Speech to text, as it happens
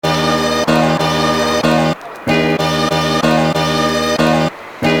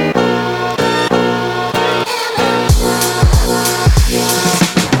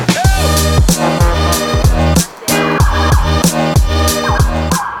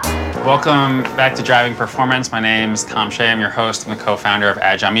Welcome back to Driving Performance. My name is Tom Shea. I'm your host and the co-founder of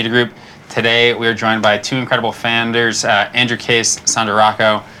Agile Media Group. Today, we are joined by two incredible founders, Andrew Case, Sanzo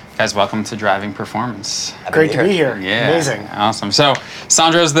Rocco. Guys, welcome to Driving Performance. Great to be here. Yeah, amazing. Awesome. So,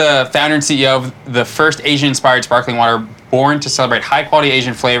 Sanzo is the founder and CEO of the first Asian-inspired sparkling water born to celebrate high-quality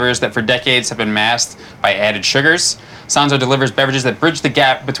Asian flavors that for decades have been masked by added sugars. Sanzo delivers beverages that bridge the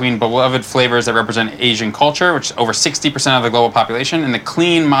gap between beloved flavors that represent Asian culture, which is over 60% of the global population, and the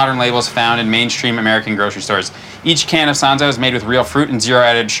clean, modern labels found in mainstream American grocery stores. Each can of Sanzo is made with real fruit and zero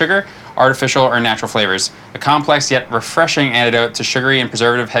added sugar, artificial or natural flavors. A complex yet refreshing antidote to sugary and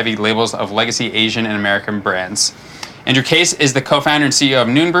preservative-heavy labels of legacy Asian and American brands. Andrew Case is the co-founder and CEO of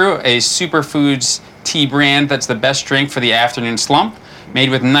Noonbrew, a superfoods tea brand that's the best drink for the afternoon slump. Made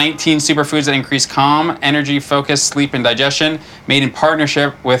with 19 superfoods that increase calm, energy, focus, sleep, and digestion. Made in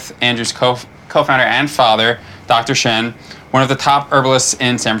partnership with Andrew's co-founder and father, Dr. Shen, one of the top herbalists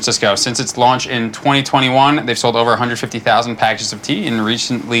in San Francisco. Since its launch in 2021, they've sold over 150,000 packages of tea and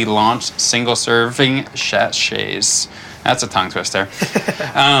recently launched single-serving sachets. That's a tongue twister.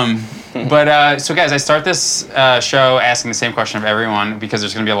 So guys, I start this show asking the same question of everyone because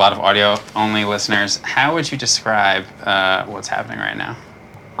there's going to be a lot of audio-only listeners. How would you describe what's happening right now?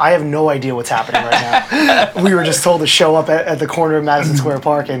 I have no idea what's happening right now. We were just told to show up at the corner of Madison Square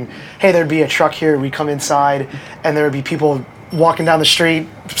Park and, hey, there'd be a truck here. We'd come inside and there would be people walking down the street,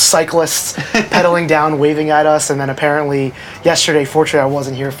 cyclists pedaling down, waving at us, and then apparently yesterday, fortunately I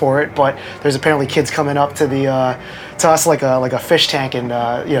wasn't here for it, but there's apparently kids coming up to to us like a fish tank and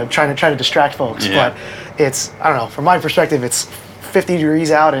trying to distract folks. Yeah. But it's, I don't know, from my perspective, it's 50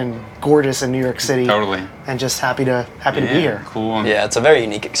 degrees out and gorgeous in New York City. Totally. And just happy to be here. Cool. Yeah, it's a very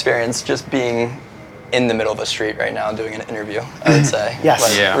unique experience just being in the middle of a street right now doing an interview, I would say. Yes.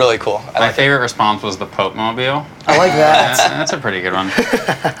 Like, Yeah. really cool. My favorite response was the Pope Mobile. I like that. That's a pretty good one.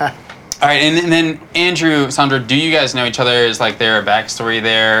 All right, and then Andrew, Sandra, do you guys know each other? Is like there a backstory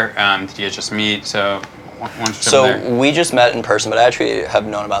there? Did you guys just meet? So, we just met in person, but I actually have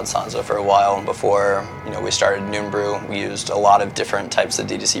known about Sanzo for a while. Before we started Noonbrew, we used a lot of different types of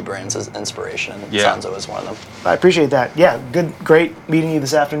D2C brands as inspiration. And Sanzo is one of them. I appreciate that. Yeah, great meeting you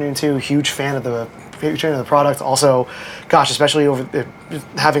this afternoon too. Huge fan of the product. Also, gosh, especially over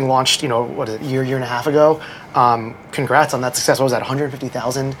having launched, what is it, year and a half ago. Congrats on that success. What was that,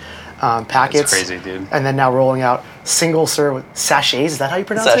 150,000 packets? That's crazy, dude. And then now rolling out single serve sachets. Is that how you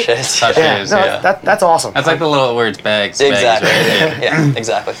pronounce it? Sachets. Yeah. That's awesome. That's like the little words, bags. Exactly. Bags, right? Yeah,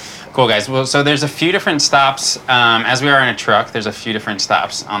 exactly. Cool, guys. Well, so there's a few different stops. As we are in a truck, there's a few different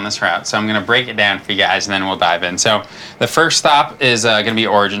stops on this route. So I'm going to break it down for you guys, and then we'll dive in. So the first stop is going to be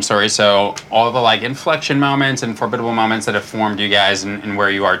origin story. So all the inflection moments and formidable moments that have formed you guys and where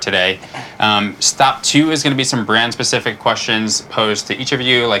you are today. Stop 2 is going to be some brand-specific questions posed to each of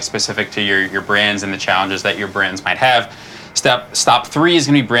you, like specific to your brands and the challenges that your brands might have. Stop 3 is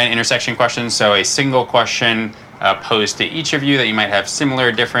going to be brand intersection questions. So a single question posed to each of you that you might have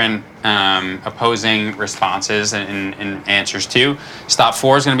similar, different, opposing responses and answers to. Stop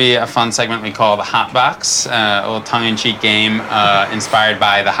 4 is going to be a fun segment we call the Hot Box, a little tongue-in-cheek game inspired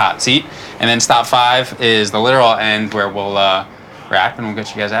by the hot seat. And then stop 5 is the literal end where we'll wrap and we'll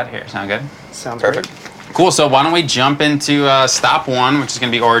get you guys out of here. Sound good? Sounds perfect. Great. Cool. So why don't we jump into stop 1, which is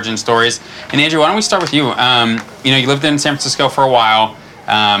going to be origin stories. And Andrew, why don't we start with you? You lived in San Francisco for a while.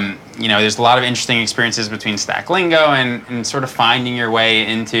 There's a lot of interesting experiences between Stack Lingo and sort of finding your way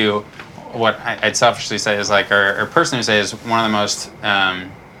into what I'd selfishly say is or personally say is one of the most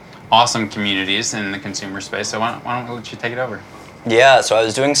awesome communities in the consumer space. So why don't we let you take it over? Yeah, so I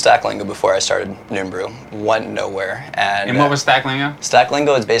was doing Stack Lingo before I started Noonbrew. Went nowhere. And what was Stack Lingo? Stack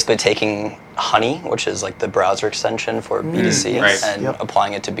Lingo is basically taking Honey, which is like the browser extension for B2C, right. and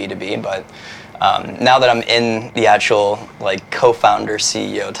applying it to B2B. But now that I'm in the actual co-founder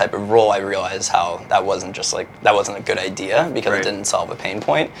CEO type of role, I realize how that wasn't a good idea because It didn't solve a pain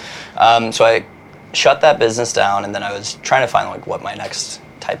point. So I shut that business down, and then I was trying to find what my next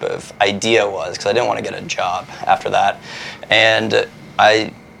type of idea was because I didn't want to get a job after that. And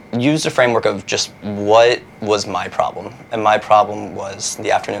I used a framework of just what was my problem. And my problem was the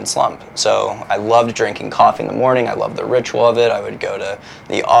afternoon slump. So I loved drinking coffee in the morning. I loved the ritual of it. I would go to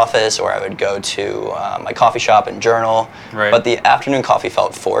the office or I would go to my coffee shop and journal. Right. But the afternoon coffee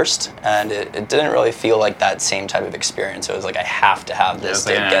felt forced, and it didn't really feel like that same type of experience. It was I have to have this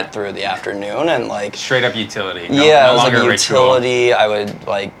to get through the afternoon. And straight up utility. It was like a utility. I would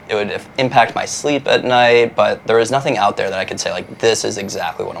it would impact my sleep at night, but there was nothing out there that I could say this is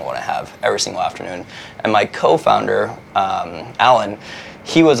exactly what I want to have every single afternoon. And my co-founder, Alan,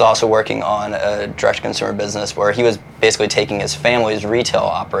 he was also working on a direct-to-consumer business where he was basically taking his family's retail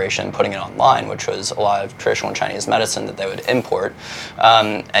operation, putting it online, which was a lot of traditional Chinese medicine that they would import.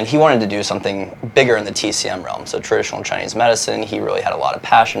 And he wanted to do something bigger in the TCM realm. So traditional Chinese medicine, he really had a lot of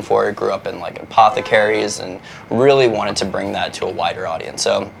passion for it, grew up in like apothecaries, and really wanted to bring that to a wider audience.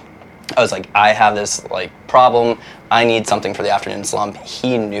 So I was like, I have this like problem. I need something for the afternoon slump.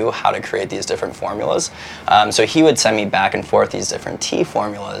 He knew how to create these different formulas. So he would send me back and forth these different tea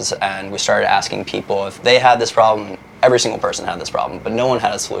formulas, and we started asking people if they had this problem. Every single person had this problem, but no one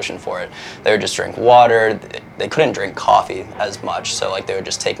had a solution for it. They would just drink water. They couldn't drink coffee as much, so like they would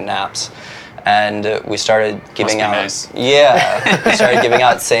just take naps. And we started giving out, nice. Yeah, we started giving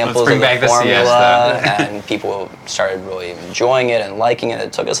out samples of the formula, CS, and people started really enjoying it and liking it.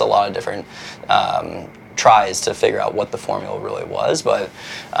 It took us a lot of different tries to figure out what the formula really was, but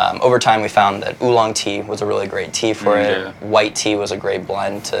over time we found that oolong tea was a really great tea for it. Yeah. White tea was a great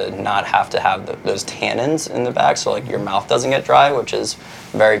blend to not have to have those tannins in the back, so like your mouth doesn't get dry, which is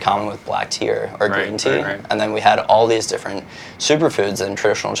very common with black tea or green tea. Right. And then we had all these different superfoods in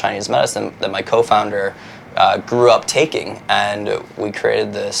traditional Chinese medicine that my co-founder grew up taking, and we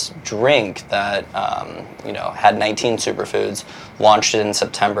created this drink that had 19 superfoods, launched it in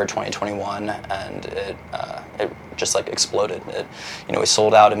September 2021, and it just like exploded. We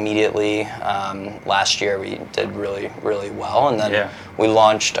sold out immediately. Last year we did really, really well, and then we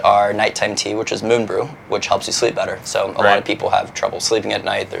launched our nighttime tea, which is Noonbrew, which helps you sleep better. So a lot of people have trouble sleeping at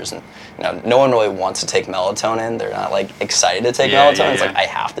night. There's no one really wants to take melatonin. They're not like excited to take melatonin. It's like I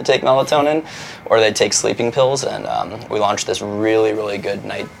have to take melatonin, or they take sleeping pills. And we launched this really, really good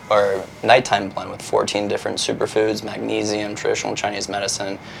nighttime blend with 14 different superfoods, magnesium, traditional Chinese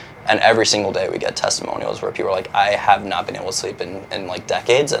medicine. And every single day we get testimonials where people are like, I have not been able to sleep in like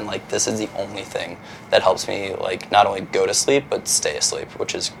decades, and like this is the only thing that helps me like not only go to sleep but stay asleep,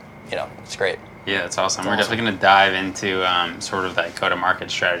 which is it's great. Yeah, that's awesome. We're definitely going to dive into sort of that go-to-market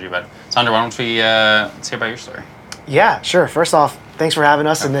strategy. But Sanzo, why don't we let's hear about your story? Yeah, sure. First off, thanks for having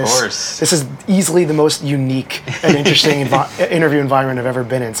us in this. Of course. This is easily the most unique and interesting interview environment I've ever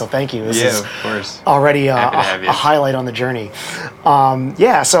been in, so thank you. This is of course. Already a highlight on the journey.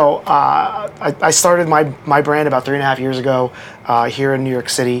 So I started my brand about 3.5 years ago here in New York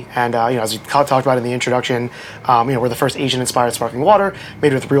City, and as we talked about in the introduction, we're the first Asian-inspired sparkling water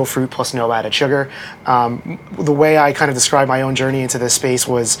made with real fruit plus no added sugar. The way I kind of described my own journey into this space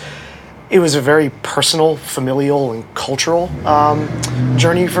was, it was a very personal, familial, and cultural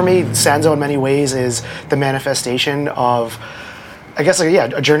journey for me. Sanzo, in many ways, is the manifestation of, I guess,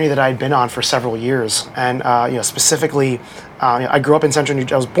 a journey that I'd been on for several years. And specifically, I grew up in Central New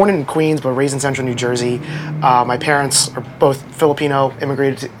Jersey. I was born in Queens, but raised in Central New Jersey. My parents are both Filipino,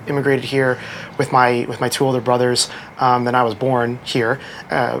 immigrated here with my two older brothers. Then I was born here,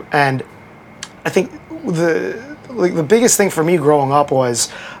 and I think the biggest thing for me growing up was,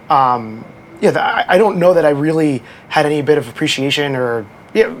 I don't know that I really had any bit of appreciation or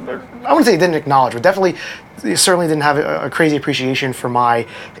I wouldn't say didn't acknowledge, but certainly didn't have a crazy appreciation for my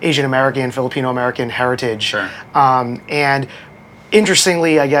Asian American, Filipino American heritage. Sure. And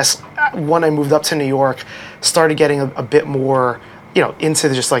interestingly, I guess when I moved up to New York, started getting a bit more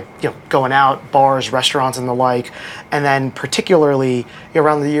into just going out, bars, restaurants, and the like. And then particularly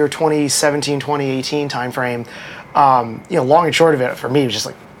around the year 2017, 2018 timeframe, long and short of it for me was just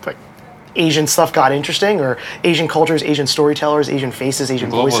like Asian stuff got interesting, or Asian cultures, Asian storytellers, Asian faces, Asian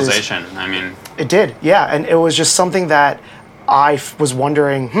voices. Globalization, I mean. It did, yeah. And it was just something that I was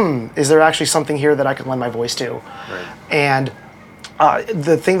wondering, is there actually something here that I could lend my voice to? Right. And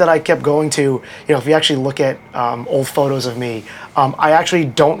the thing that I kept going to, if you actually look at old photos of me, I actually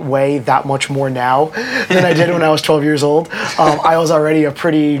don't weigh that much more now than I did when I was 12 years old. I was already a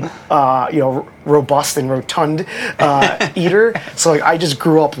pretty, robust and rotund eater. So I just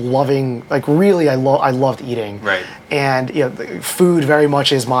grew up loving, really, I loved eating. Right. And food very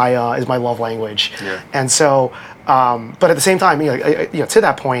much is my love language. Yeah. And so, but at the same time, to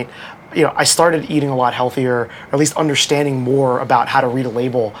that point, I started eating a lot healthier, or at least understanding more about how to read a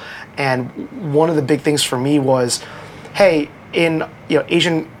label. And one of the big things for me was, hey, in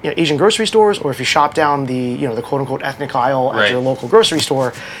Asian grocery stores, or if you shop down the the quote unquote ethnic aisle at your local grocery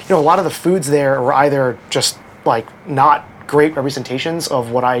store, a lot of the foods there were either just not great representations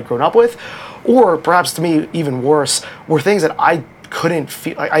of what I had grown up with, or perhaps to me even worse, were things that I couldn't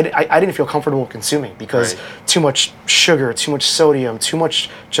feel, I didn't feel comfortable consuming because too much sugar, too much sodium, too much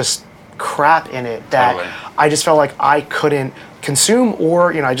just crap in it that I just felt like I couldn't consume,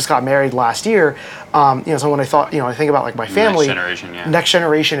 or I just got married last year. So when I think about like my family, next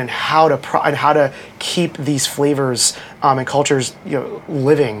generation, and how to keep these flavors and cultures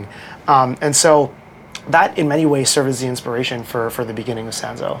living, and so that in many ways served as the inspiration for the beginning of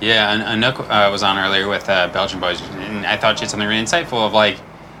Sanzo. Yeah, and Anouk was on earlier with Belgian Boys, and I thought she had something really insightful of like,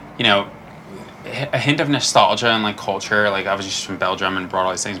 a hint of nostalgia and like culture, like obviously she's from Belgium and brought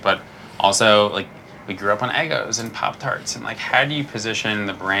all these things, but also like we grew up on Eggos and Pop-Tarts, and like how do you position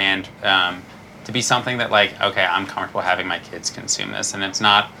the brand to be something that like, okay, I'm comfortable having my kids consume this, and it's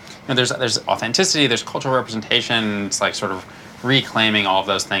not, there's authenticity, there's cultural representation, it's like sort of reclaiming all of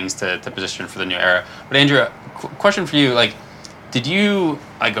those things to position for the new era. But Andrew, question for you, like, did you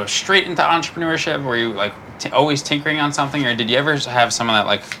like go straight into entrepreneurship? Were you like always tinkering on something, or did you ever have some of that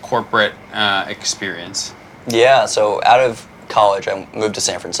like corporate experience? Yeah, so out of college, I moved to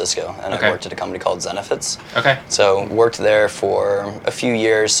San Francisco, and I worked at a company called Zenefits. Okay. So worked there for a few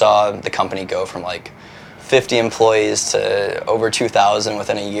years, saw the company go from like 50 employees to over 2,000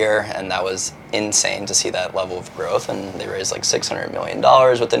 within a year, and that was insane to see that level of growth. And they raised like $600 million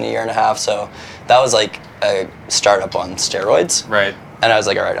within a year and a half. So that was like a startup on steroids. Right. And I was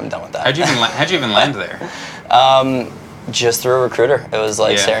like, all right, I'm done with that. How'd you even land there? Just through a recruiter. It was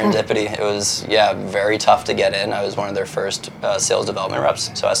like serendipity. It was, very tough to get in. I was one of their first sales development reps,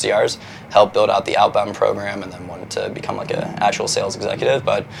 so SDRs, helped build out the outbound program, and then wanted to become like an actual sales executive.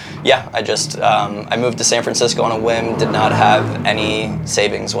 But I just, I moved to San Francisco on a whim, did not have any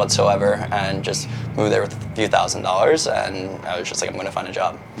savings whatsoever, and just moved there with a few $1,000s, and I was just like, I'm going to find a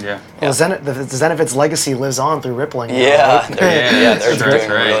job. Yeah. Well, the Zenefits legacy lives on through Rippling. Yeah, they're doing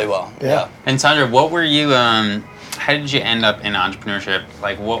really well. Yeah. And Sandra, what were you, how did you end up in entrepreneurship?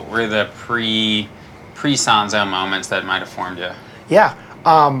 Like, what were the pre-Sanzo moments that might have formed you? Yeah.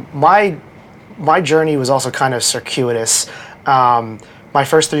 My journey was also kind of circuitous. My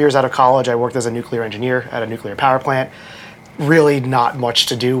first 3 years out of college, I worked as a nuclear engineer at a nuclear power plant. Really not much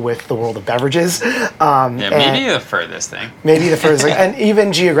to do with the world of beverages. Maybe the furthest thing. Maybe the furthest thing. And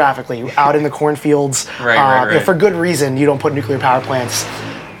even geographically, out in the cornfields. Right. For good reason, you don't put nuclear power plants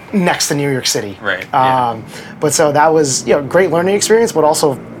next to New York City. Right. But so that was great learning experience, but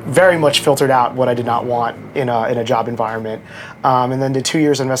also very much filtered out what I did not want in a job environment. And then did 2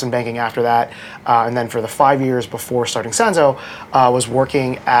 years of investment banking after that. And then for the 5 years before starting Sanzo, was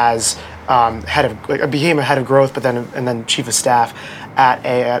working as I became a head of growth, but then chief of staff at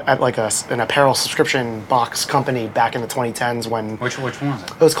an apparel subscription box company back in the 2010s when. Which one was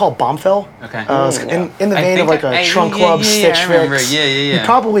it? It was called Bombfell. Okay. In the vein of like a Trunk Club, Stitch Fix. Yeah. You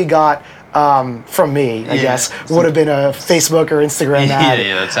probably got from me, I guess, would have been a Facebook or Instagram ad.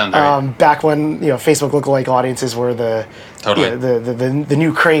 That sounds right. Back when Facebook lookalike audiences were the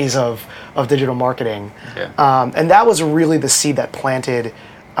new craze of digital marketing. Yeah. And that was really the seed that planted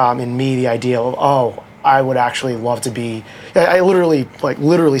in me the idea of I would actually love to be. I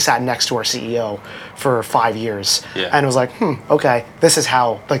literally sat next to our CEO for 5 years, and was like, okay, this is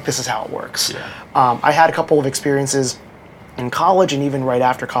how it works. Yeah. I had a couple of experiences in college and even right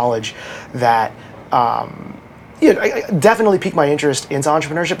after college that I definitely piqued my interest into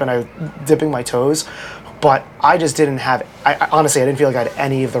entrepreneurship, and I was dipping my toes, but I just didn't have. Honestly, I didn't feel like I had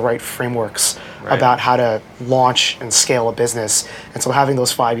any of the right frameworks about how to launch and scale a business. And so having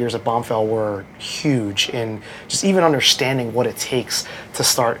those 5 years at Bombfell were huge in just even understanding what it takes to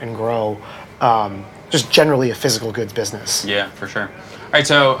start and grow, just generally a physical goods business. Yeah, for sure. All right,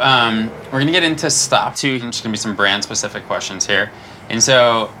 so we're going to get into stop two. There's going to be some brand-specific questions here. And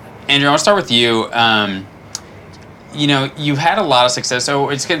so, Andrew, I want to start with you. You've had a lot of success, so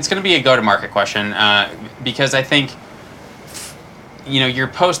it's going to be a go-to-market question because I think, your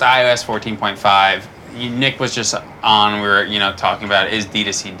post-iOS 14.5, Nick was just on, we were, talking about, is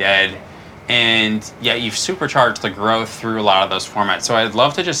D2C dead? And you've supercharged the growth through a lot of those formats. So I'd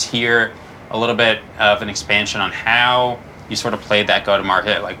love to just hear a little bit of an expansion on how you sort of played that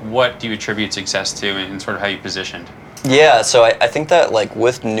go-to-market. Like, what do you attribute success to and sort of how you positioned? Yeah, so I think that like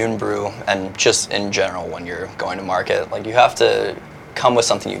with Noonbrew and just in general when you're going to market, like you have to come with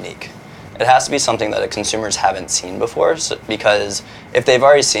something unique. It has to be something that consumers haven't seen before, because if they've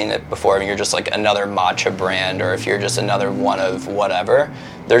already seen it before and you're just like another matcha brand, or if you're just another one of whatever,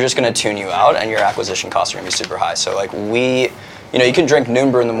 they're just going to tune you out and your acquisition costs are going to be super high. So like you can drink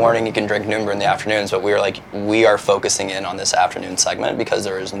Noonbrew in the morning, you can drink Noonbrew in the afternoons, but we are focusing in on this afternoon segment because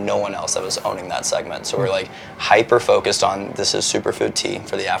there is no one else that was owning that segment. So we're like hyper focused on this is superfood tea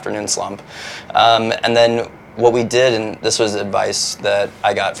for the afternoon slump. And then what we did, and this was advice that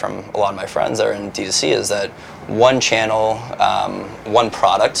I got from a lot of my friends that are in D2C, is that one channel, one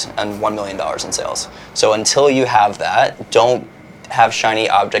product, and $1 million in sales. So until you have that, don't have shiny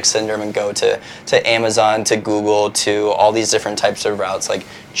object syndrome and go to Amazon, to Google, to all these different types of routes. Like,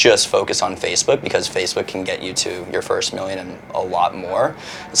 just focus on Facebook, because Facebook can get you to your first million and a lot more.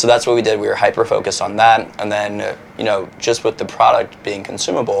 So that's what we did. We were hyper focused on that. And then, just with the product being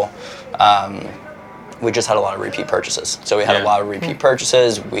consumable, we just had a lot of repeat purchases. So we had a lot of repeat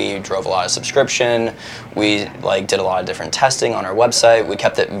purchases. We drove a lot of subscription. We did a lot of different testing on our website. We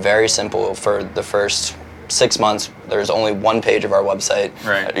kept it very simple for the first 6 months. There's only one page of our website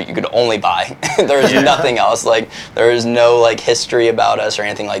that you could only buy. There is nothing else. There is no history about us or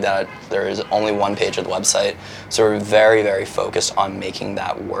anything like that. There is only one page of the website. So we're very, very focused on making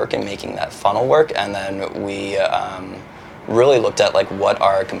that work and making that funnel work. And then we really looked at what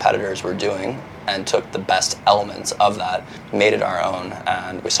our competitors were doing and took the best elements of that, made it our own,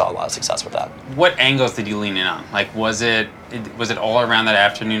 and we saw a lot of success with that. What angles did you lean in on? Was it all around that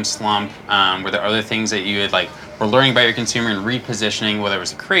afternoon slump? Were there other things that you had were learning about your consumer and repositioning, whether it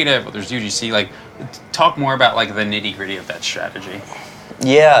was creative, whether it was UGC? Talk more about the nitty gritty of that strategy.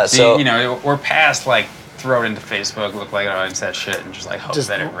 Yeah, so we're past throw it into Facebook, look like an audience that shit, and just hope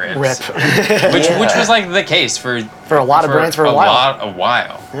that it rips. Which was the case for a lot of brands for a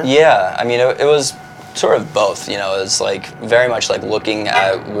while. Yeah, I mean it was sort of both. It was very much looking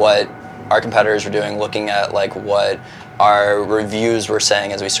at what our competitors were doing, looking at what our reviews were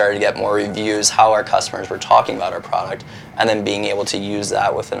saying as we started to get more reviews, how our customers were talking about our product, and then being able to use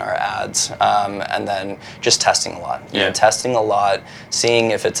that within our ads, and then just testing a lot. Testing a lot,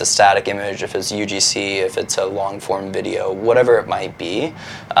 seeing if it's a static image, if it's UGC, if it's a long form video, whatever it might be,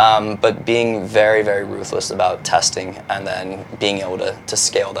 but being very, very ruthless about testing and then being able to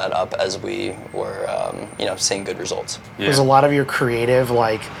scale that up as we were seeing good results. Was a lot of your creative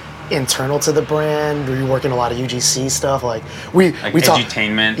internal to the brand? Were you working a lot of UGC stuff? We talk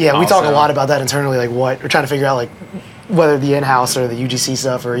edutainment. Yeah, we talk a lot about that internally. What we're trying to figure out, whether the in-house or the UGC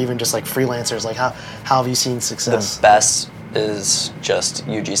stuff, or even just freelancers. How have you seen success? The best is just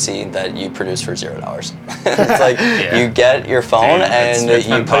UGC that you produce for $0. It's you get your phone and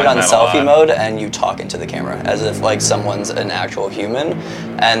you put it on selfie mode and you talk into the camera as if someone's an actual human,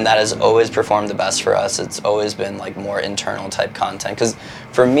 and that has always performed the best for us. It's always been more internal type content, because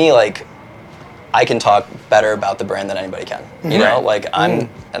for me I can talk better about the brand than anybody can.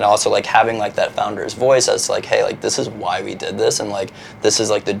 And also having that founder's voice as hey, this is why we did this, and this is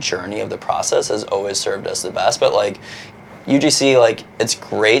the journey of the process has always served us the best. But UGC, it's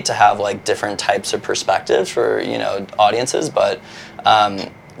great to have different types of perspectives for audiences, but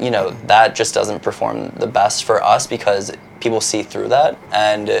that just doesn't perform the best for us because people see through that,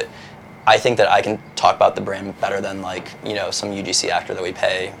 and I think that I can talk about the brand better than some UGC actor that we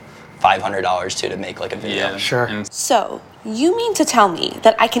pay $500 to make a video. Yeah, sure. So, you mean to tell me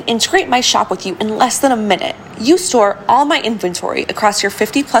that I can integrate my shop with you in less than a minute? You store all my inventory across your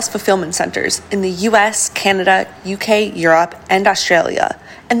 50 plus fulfillment centers in the US, Canada, UK, Europe, and Australia,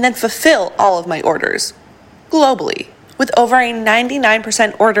 and then fulfill all of my orders globally with over a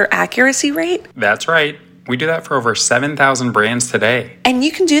 99% order accuracy rate? That's right. We do that for over 7,000 brands today. And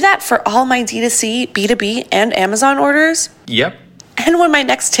you can do that for all my D2C, B2B, and Amazon orders? Yep. And when my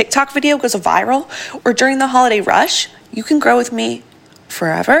next TikTok video goes viral, or during the holiday rush, you can grow with me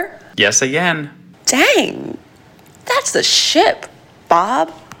forever? Yes, again. Dang. That's the ship,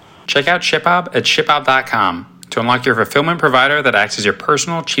 Bob. Check out ShipBob at shipbob.com to unlock your fulfillment provider that acts as your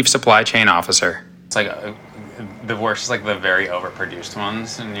personal chief supply chain officer. It's the worst is the very overproduced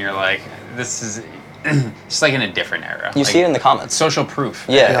ones, and you're this is just in a different era. You see it in the comments. Social proof,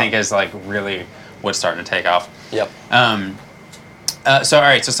 I think, is really what's starting to take off. Yep. So all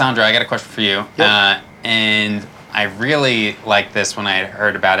right, so Sandra, I got a question for you. Yep. And I really liked this when I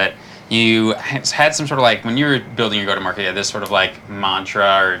heard about it. You had some sort of when you were building your go-to-market, you had this sort of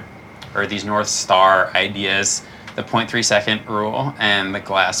mantra or these North Star ideas, the 0.3 second rule and the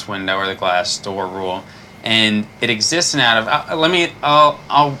glass window or the glass door rule. And it exists out of,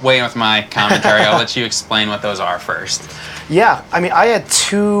 I'll weigh in with my commentary. I'll let you explain what those are first. Yeah, I mean, I had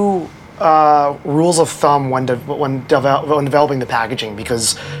two rules of thumb when developing the packaging,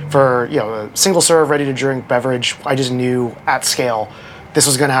 because for a single serve ready to drink beverage, I just knew at scale this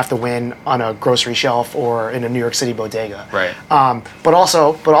was going to have to win on a grocery shelf or in a New York City bodega. Right. But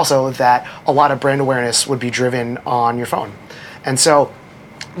also that a lot of brand awareness would be driven on your phone, and so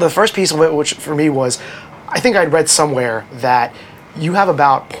the first piece of it, which for me was, I think I'd read somewhere that you have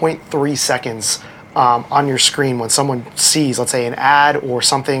about 0.3 seconds on your screen when someone sees, let's say, an ad or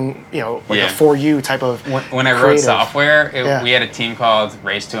something, like a For You type of When I wrote creative. software, Yeah. we had a team called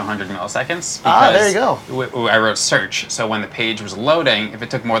Race to 100 Milliseconds. There you go. I wrote search. So when the page was loading, if it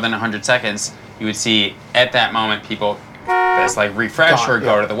took more than 100 seconds, you would see at that moment people just like refresh or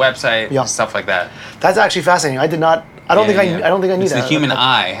go to the website, stuff like that. That's actually fascinating. I don't think I knew It's that. The human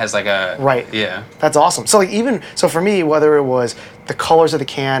eye has like a right. Yeah. That's awesome. So for me, whether it was the colors of the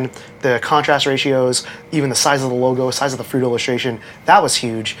can, the contrast ratios, even the size of the logo, size of the fruit illustration, that was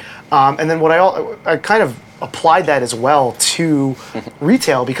huge. And then I kind of applied that as well to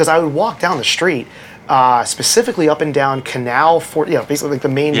retail, because I would walk down the street, specifically up and down Canal, basically like the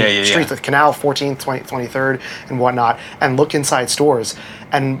main streets of Canal 14th, 23rd, and whatnot, and look inside stores.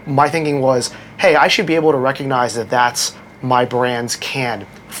 And my thinking was, hey, I should be able to recognize that that's my brand's can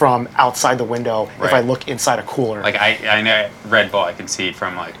from outside the window if I look inside a cooler. Like I know Red Bull, I can see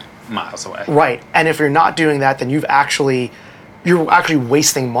from like miles away. Right. And if you're not doing that, then you're actually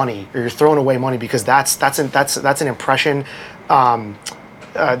wasting money, or you're throwing away money, because that's an impression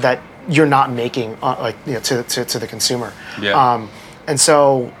that you're not making to the consumer. Yeah. And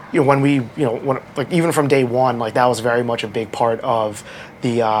so when even from day one, like that was very much a big part of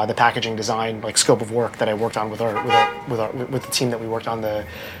the packaging design scope of work that I worked on with the team that we worked on the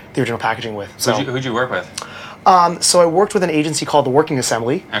original packaging with. So who'd you work with? So I worked with an agency called The Working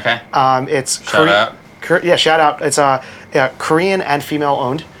Assembly. Okay. It's shout out. Shout out. It's Korean and female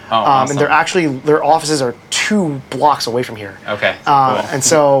owned. Oh, awesome. And their offices are 2 blocks away from here. Okay. Cool. And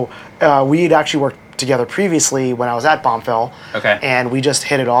so we had actually worked together previously when I was at Bombfell. Okay. And we just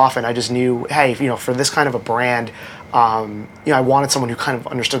hit it off, and I just knew, hey, for this kind of a brand, I wanted someone who kind of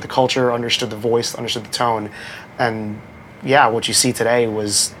understood the culture, understood the voice, understood the tone, and what you see today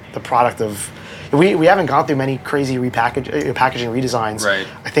was the product of. We haven't gone through many crazy packaging redesigns. Right.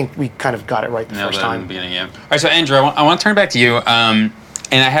 I think we kind of got it right the first time. In the beginning, yeah. All right, so Andrew, I want to turn back to you.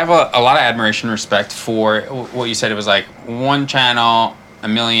 And I have a lot of admiration and respect for what you said. It was like one channel,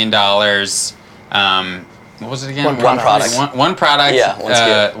 $1 million. What was it again? One product. One product. Yeah,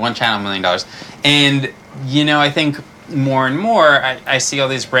 one channel, $1 million. And I think more and more, I see all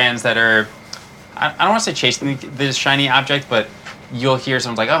these brands that are, I don't want to say chasing this shiny object, but you'll hear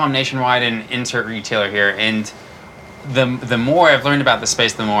someone's like, oh, I'm nationwide and insert retailer here. And the more I've learned about the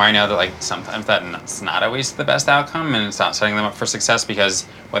space, the more I know that sometimes that's not always the best outcome, and it's not setting them up for success, because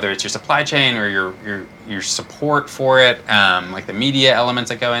whether it's your supply chain or your support for it, like the media elements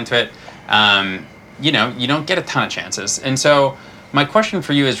that go into it, you don't get a ton of chances. And so my question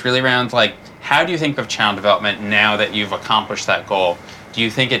for you is really around how do you think of channel development now that you've accomplished that goal? Do you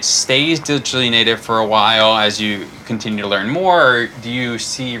think it stays digitally native for a while as you continue to learn more, or do you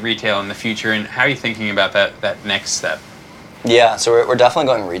see retail in the future, and how are you thinking about that next step? Yeah, so we're definitely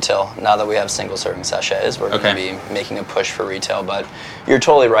going retail. Now that we have single serving sachets, we're going to be making a push for retail. But you're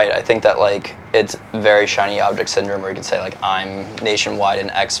totally right. I think that it's very shiny object syndrome, where you can say I'm nationwide in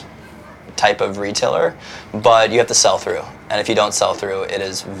X type of retailer, but you have to sell through. And if you don't sell through, it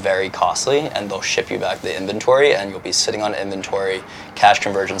is very costly, and they'll ship you back the inventory, and you'll be sitting on inventory. Cash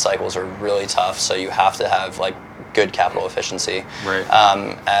conversion cycles are really tough, so you have to have good capital efficiency. Right.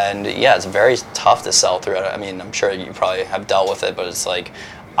 And it's very tough to sell through. I mean, I'm sure you probably have dealt with it, but it's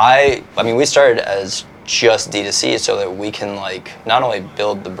we started as just D2C so that we can not only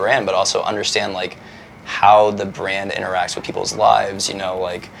build the brand, but also understand how the brand interacts with people's lives.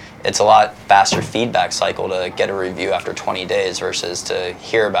 It's a lot faster feedback cycle to get a review after 20 days versus to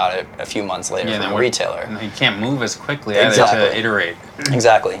hear about it a few months later from a retailer. You can't move as quickly either to iterate.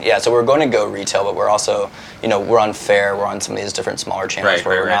 Exactly. Yeah. So we're going to go retail, but we're also, we're on Fair. We're on some of these different smaller channels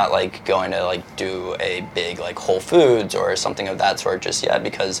where we're not going to do a big Whole Foods or something of that sort just yet,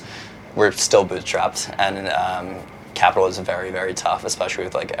 because we're still bootstrapped, and capital is very, very tough, especially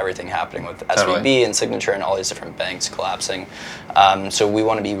with everything happening with SVB and Signature and all these different banks collapsing. So we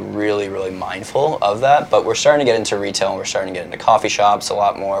want to be really, really mindful of that. But we're starting to get into retail, and we're starting to get into coffee shops a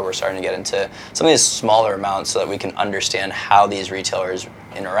lot more. We're starting to get into some of these smaller amounts so that we can understand how these retailers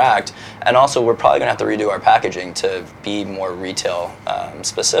interact. And also, we're probably going to have to redo our packaging to be more retail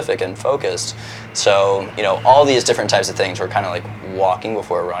specific and focused. So, all these different types of things, we're kind of walking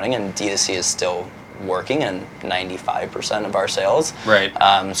before running, and D2C is still working in 95% of our sales. Right.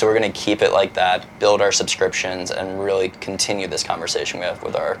 So we're going to keep it like that, build our subscriptions, and really continue this conversation we have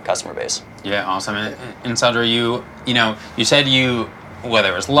with our customer base. Yeah, awesome. And Sandra, you said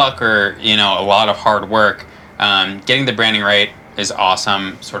whether it was luck or a lot of hard work, getting the branding right is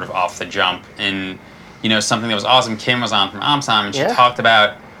awesome, sort of off the jump. And something that was awesome, Kim was on from Omsom, and she talked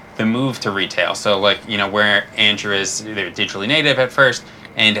about the move to retail. So where Andrew is, they were digitally native at first,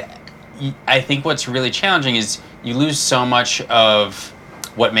 and I think what's really challenging is you lose so much of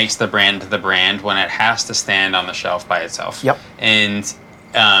what makes the brand when it has to stand on the shelf by itself. Yep. And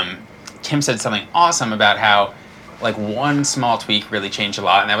Kim said something awesome about how like one small tweak really changed a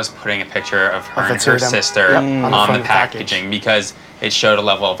lot, and that was putting a picture of her and her sister on the packaging, because it showed a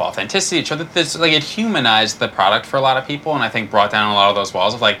level of authenticity. It showed that it humanized the product for a lot of people, and I think brought down a lot of those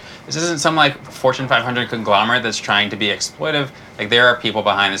walls of like, this isn't some like Fortune 500 conglomerate that's trying to be exploitive. Like, there are people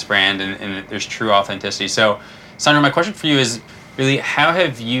behind this brand, and there's true authenticity. So, Sandra, my question for you is really, how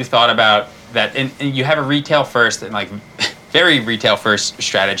have you thought about that? And you have a retail first and like very retail first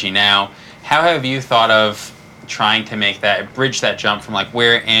strategy now. How have you thought of trying to bridge that jump from like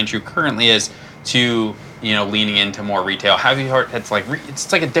where Andrew currently is to, you know, leaning into more retail? How have you heard it's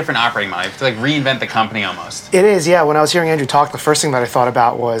like a different operating model? You have to like reinvent the company almost. It is, yeah. When I was hearing Andrew talk, the first thing that I thought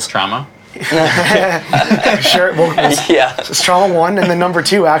about was trauma. Sure. Well, yeah. It's trauma one, and then number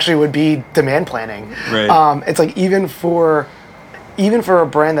two actually would be demand planning. Right. It's like even for a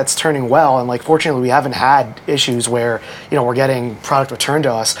brand that's turning well, and like fortunately we haven't had issues where, you know, we're getting product returned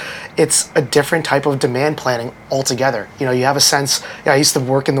to us, it's a different type of demand planning altogether. You know, you have a sense. I used to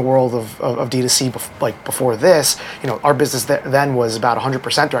work in the world of D2C before this. You know, our business then was about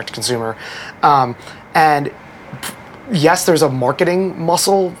 100% direct to consumer, and yes, there's a marketing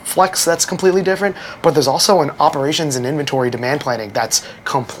muscle flex that's completely different, but there's also an operations and inventory demand planning that's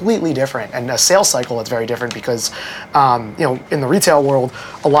completely different, and a sales cycle that's very different because, you know, in the retail world,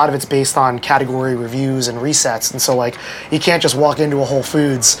 a lot of it's based on category reviews and resets, and so like you can't just walk into a Whole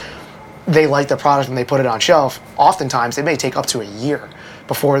Foods, they like the product and they put it on shelf. Oftentimes, it may take up to a year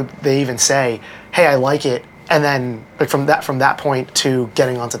before they even say, "Hey, I like it," and then like from that point to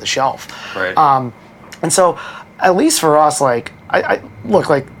getting onto the shelf. Right. And so, at least for us, like I look,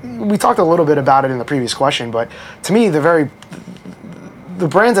 like we talked a little bit about it in the previous question, but to me, the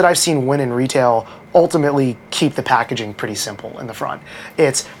brands that I've seen win in retail ultimately keep the packaging pretty simple in the front.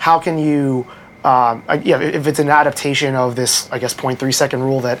 It's how can you, if it's an adaptation of this, I guess 0.3 second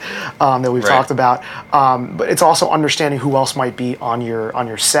rule that we've talked about, but it's also understanding who else might be on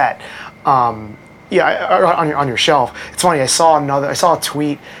your set. On your shelf. It's funny. I saw a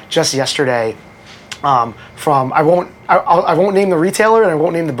tweet just yesterday. From I won't name the retailer and I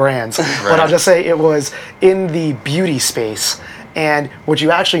won't name the brands, but I'll just say it was in the beauty space. And what you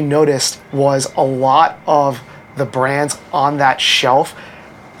actually noticed was a lot of the brands on that shelf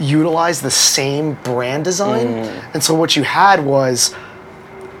utilized the same brand design, and so what you had was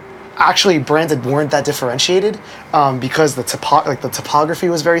actually brands that weren't that differentiated, because the topography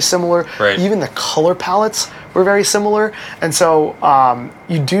was very similar. Right. Even the color palettes were very similar, and so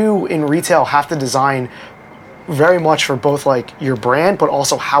you do in retail have to design very much for both like your brand, but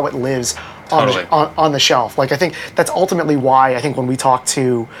also how it lives on the shelf. Like I think that's ultimately why I think when we talk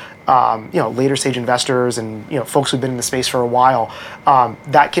to later stage investors and folks who've been in the space for a while,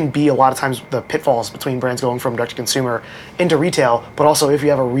 that can be a lot of times the pitfalls between brands going from direct to consumer into retail. But also if you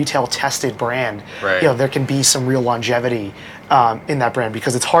have a retail tested brand, there can be some real longevity in that brand,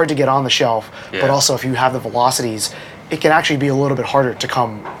 because it's hard to get on the shelf. But also if you have the velocities, it can actually be a little bit harder to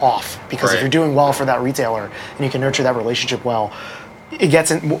come off, because if you're doing well for that retailer and you can nurture that relationship well,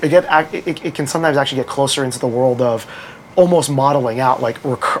 it can sometimes actually get closer into the world of almost modeling out like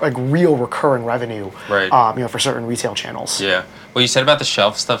real recurring revenue, for certain retail channels. Yeah. Well, you said about the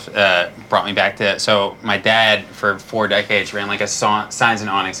shelf stuff brought me back to, so my dad for 4 decades ran like a signs and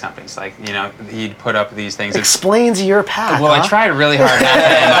awnings company. So like, he'd put up these things. Explains your path. Well, I tried really hard not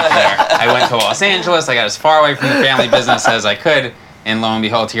to end up there. I went to Los Angeles. I got as far away from the family business as I could. And lo and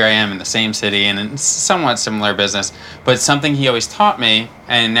behold, here I am in the same city and in somewhat similar business. But something he always taught me,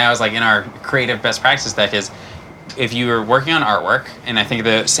 and now is like in our creative best practice deck, is if you are working on artwork, and I think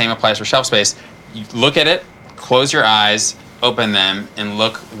the same applies for shelf space, you look at it, close your eyes, open them, and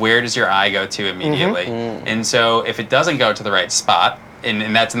look, where does your eye go to immediately? And so if it doesn't go to the right spot,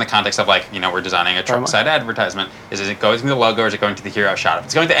 and that's in the context of like, we're designing a truck side advertisement, is it going to the logo or is it going to the hero shot? If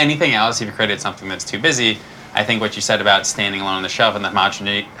it's going to anything else, if you created something that's too busy, I think what you said about standing alone on the shelf and the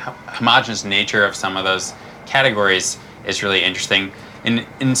homogeneous nature of some of those categories is really interesting.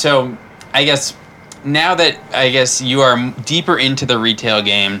 And so I guess now that you are deeper into the retail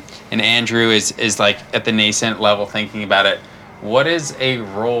game and Andrew is like at the nascent level thinking about it, what is a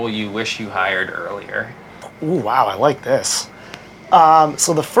role you wish you hired earlier? Ooh, wow, I like this.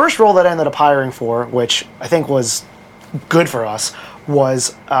 So the first role that I ended up hiring for, which I think was good for us,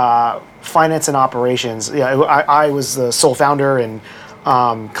 was finance and operations. I was the sole founder and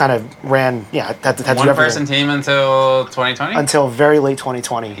kind of ran. Had to do everything. One-person team until 2020. Until very late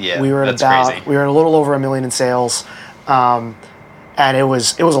 2020. Yeah, we were at that's crazy. We were a little over $1 million in sales, and it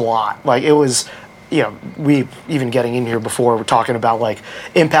was a lot. Like it was, we even getting in here before we're talking about like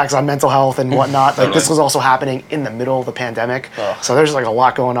impacts on mental health and whatnot. Like this was also happening in the middle of the pandemic, so there's like a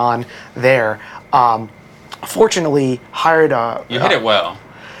lot going on there. Fortunately, hired a. You hit it well.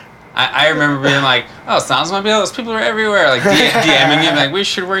 I remember being like, oh, sounds might be those people are everywhere, like DMing you, like we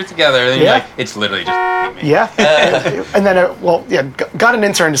should work together. And then you're like, it's literally just me. Yeah, and then got an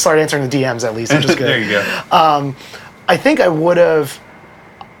intern to start answering the DMs at least, which is good. There you go. I think I would have.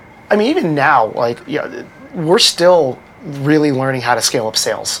 I mean, even now, like we're still really learning how to scale up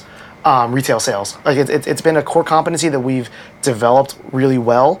sales, retail sales. Like it's been a core competency that we've developed really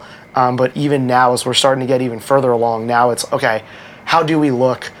well. But even now, as we're starting to get even further along, now it's okay. How do we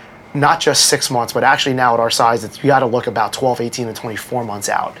look? Not just 6 months, but actually now at our size, you got to look about 12, 18, and 24 months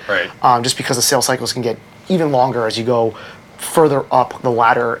out. Right. Just because the sales cycles can get even longer as you go further up the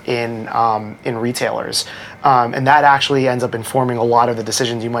ladder in retailers, and that actually ends up informing a lot of the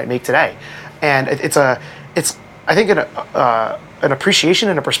decisions you might make today. And it's I think an appreciation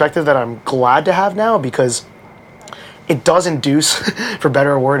and a perspective that I'm glad to have now, because it does induce, for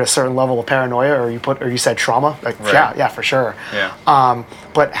better or worse, a certain level of paranoia, or you said trauma. Like right. yeah, for sure. Yeah.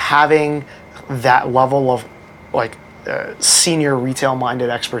 But having that level of like senior retail-minded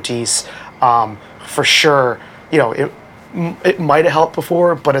expertise, for sure, it might have helped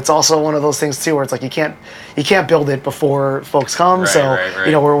before, but it's also one of those things too where it's like you can't build it before folks come. Right, so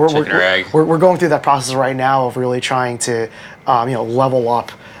right. we're going through that process right now of really trying to level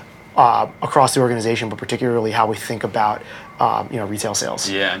up across the organization, but particularly how we think about retail sales.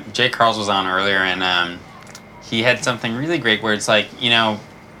 Yeah, Jay Carls was on earlier, and he had something really great where it's like,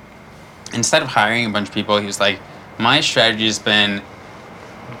 instead of hiring a bunch of people, he was like, my strategy has been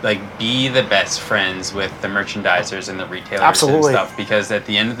like be the best friends with the merchandisers and the retailers Absolutely. And stuff, because at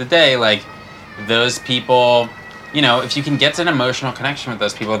the end of the day, like those people, if you can get to an emotional connection with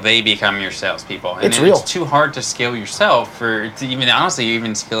those people, they become your salespeople. And it's real. It's too hard to scale yourself to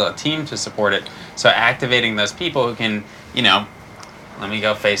even scale a team to support it. So activating those people who can, let me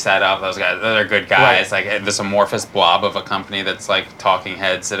go face that up. Those guys, those are good guys. Right. Like this amorphous blob of a company that's like talking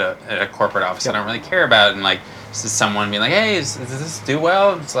heads at a corporate office I don't really care about, and like this is someone being like, hey, does this do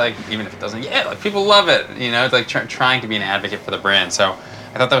well? It's like, even if it doesn't, like people love it. It's like trying to be an advocate for the brand. So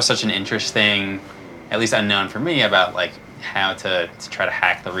I thought that was such an interesting, at least unknown for me, about like how to try to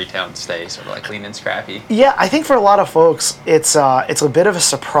hack the retail and stay sort of like lean and scrappy. Yeah, I think for a lot of folks, it's a bit of a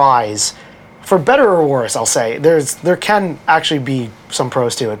surprise. For better or worse, I'll say there can actually be some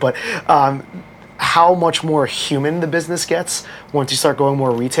pros to it, but how much more human the business gets once you start going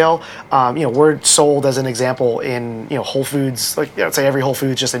more retail. We're sold as an example in Whole Foods, like say every Whole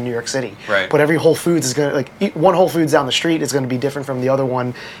Foods just in New York City. Right. But every Whole Foods is gonna one Whole Foods down the street is going to be different from the other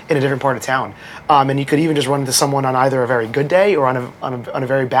one in a different part of town. And you could even just run into someone on either a very good day or on a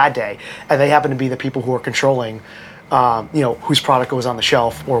very bad day, and they happen to be the people who are controlling whose product goes on the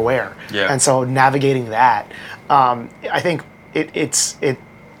shelf or where. Yeah. And so navigating that, I think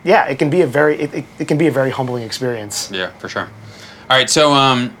it can be a very humbling experience. Yeah, for sure. All right, so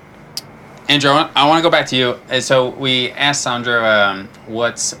Andrew, I want to go back to you. So we asked Sandro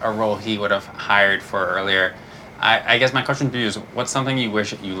what's a role he would have hired for earlier. I guess my question to you is, what's something you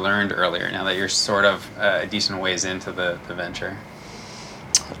wish you learned earlier now that you're sort of a decent ways into the venture?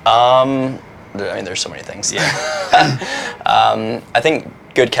 There's so many things. Yeah. I think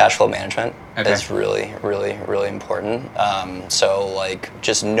good cash flow management Okay. is really, really, really important. So like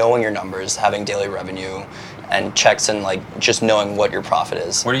just knowing your numbers, having daily revenue, and checks, and like just knowing what your profit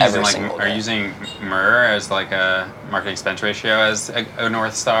is. What are you every using? single Are you day. using MER as like a marketing expense ratio as a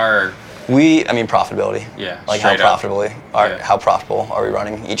North Star? Or? Profitability. Yeah, Like how straight up. how profitable are we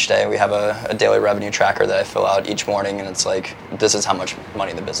running each day? We have a daily revenue tracker that I fill out each morning, and it's like, this is how much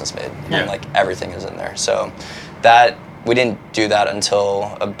money the business made. Yeah. And like everything is in there. So that, we didn't do that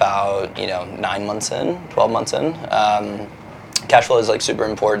until about 9 months in, 12 months in. Cash flow is like super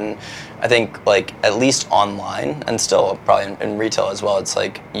important. I think like at least online, and still probably in retail as well, it's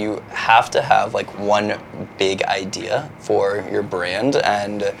like you have to have like one big idea for your brand,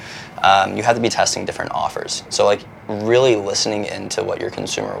 and you have to be testing different offers. So like really listening into what your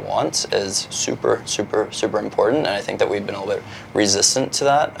consumer wants is super, super, super important. And I think that we've been a little bit resistant to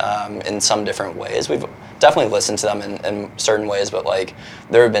that in some different ways. We've definitely listened to them in certain ways, but like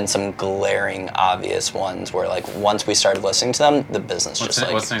there have been some glaring obvious ones where like once we started listening to them, the business What's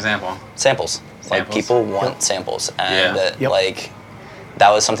just an example? samples. Like Samples. people want samples, and Yeah. like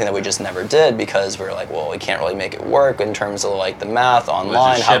that was something that we just never did because we were like, well, we can't really make it work in terms of like the math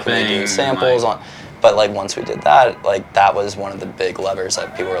online. How can we do shipping, samples like- on? But like once we did that, like that was one of the big levers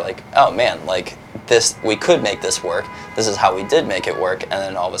that people were like, oh man, like we could make this work. This is how we did make it work, and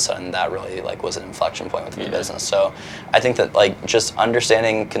then all of a sudden that really like was an inflection point within the business. So I think that like just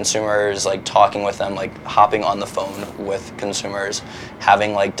understanding consumers, like talking with them, like hopping on the phone with consumers,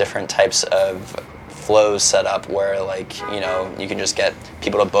 having like different types of flows set up where like, you know, you can just get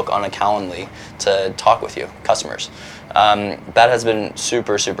people to book on a Calendly to talk with you, customers. That has been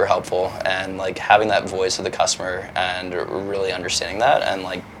super, super helpful, and like having that voice of the customer and really understanding that and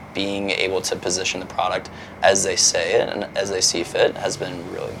like being able to position the product as they say it and as they see fit has been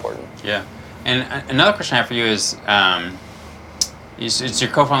really important. Yeah. And another question I have for you is, it's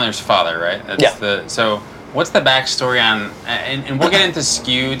your co-founder's father, right? That's so what's the backstory on, and we'll get into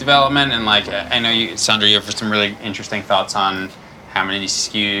SKU development, and like, I know you, Sandra, you have some really interesting thoughts on how many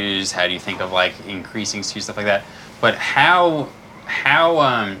SKUs, how do you think of like increasing SKUs, stuff like that. But how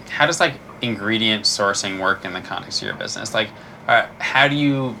does like ingredient sourcing work in the context of your business? Like, how do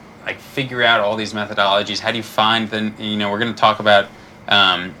you like figure out all these methodologies? How do you find the, you know, we're going to talk about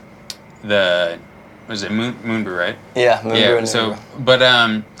was it Noonbrew, right? Yeah, Noonbrew. Yeah. So, but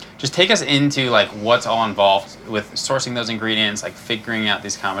just take us into like what's all involved with sourcing those ingredients, like figuring out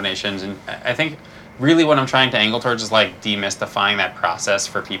these combinations, and I think really what I'm trying to angle towards is like demystifying that process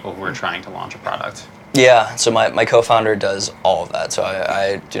for people who are trying to launch a product. Yeah, so my co-founder does all of that, so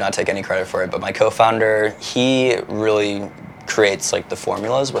I do not take any credit for it, but my co-founder, he really creates like the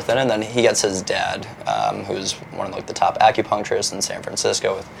formulas within it, and then he gets his dad, who's one of like the top acupuncturists in San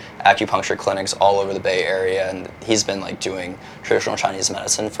Francisco with acupuncture clinics all over the Bay Area, and he's been like doing traditional Chinese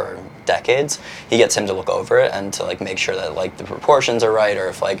medicine for decades. He gets him to look over it and to like make sure that like the proportions are right, or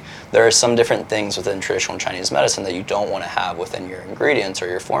if like there are some different things within traditional Chinese medicine that you don't want to have within your ingredients or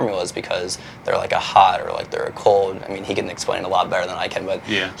your formulas because they're like a hot or like they're a cold. I mean, he can explain it a lot better than I can, but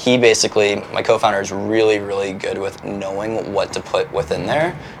he basically, my co-founder is really, really good with knowing what to put within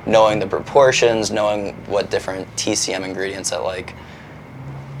there, knowing the proportions, knowing what different TCM ingredients that like,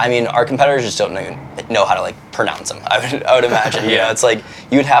 I mean, our competitors just don't know how to like pronounce them. I would imagine, you know, it's like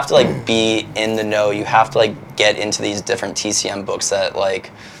you would have to like be in the know. You have to like get into these different TCM books that like,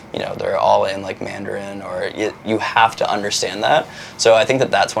 you know, they're all in like Mandarin, or you have to understand that. So I think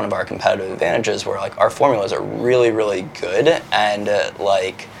that that's one of our competitive advantages, where like our formulas are really, really good, and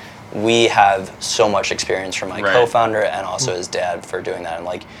like we have so much experience from my co-founder and also his dad for doing that, and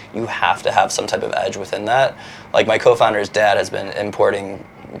like you have to have some type of edge within that. Like my co-founder's dad has been importing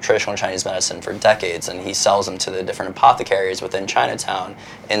traditional Chinese medicine for decades, and he sells them to the different apothecaries within Chinatown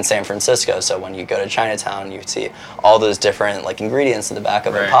in San Francisco. So when you go to Chinatown, you see all those different like ingredients in the back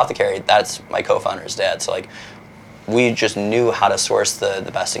of an apothecary. That's my co-founder's dad. So like we just knew how to source the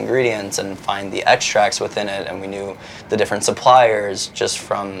best ingredients and find the extracts within it, and we knew the different suppliers just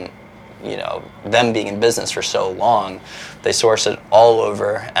from, you know, them being in business for so long. They source it all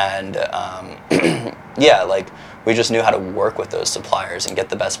over, and yeah, like we just knew how to work with those suppliers and get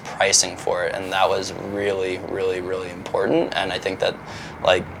the best pricing for it, and that was really, really, really important. And I think that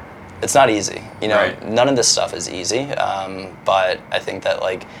like it's not easy, you know, none of this stuff is easy, but I think that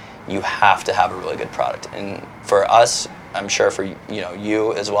like you have to have a really good product, and for us, I'm sure for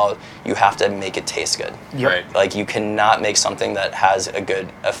you as well, you have to make it taste good. Like you cannot make something that has a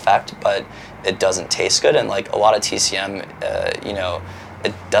good effect but it doesn't taste good, and like a lot of TCM, you know,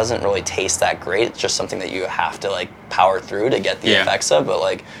 it doesn't really taste that great. It's just something that you have to like power through to get the effects of. But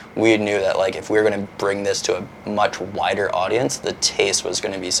like we knew that like if we were going to bring this to a much wider audience, the taste was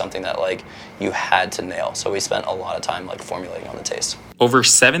going to be something that like you had to nail. So we spent a lot of time like formulating on the taste. Over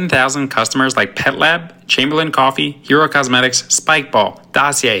 7,000 customers like Pet Lab, Chamberlain Coffee, Hero Cosmetics, Spikeball,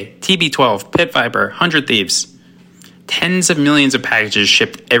 Dossier, TB12, Pit Viper, 100 Thieves. Tens of millions of packages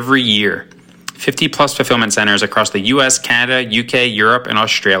shipped every year. 50 plus fulfillment centers across the US, Canada, UK, Europe, and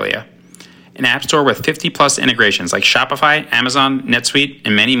Australia. An app store with 50 plus integrations like Shopify, Amazon, NetSuite,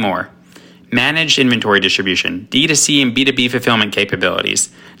 and many more. Managed inventory distribution, D2C and B2B fulfillment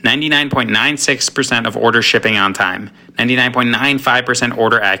capabilities. 99.96% of order shipping on time. 99.95%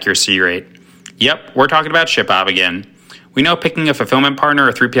 order accuracy rate. Yep, we're talking about ShipBob again. We know picking a fulfillment partner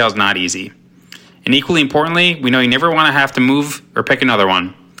or 3PL is not easy. And equally importantly, we know you never want to have to move or pick another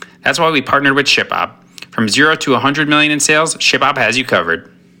one. That's why we partnered with ShipBob. From 0 to 100 million in sales, ShipBob has you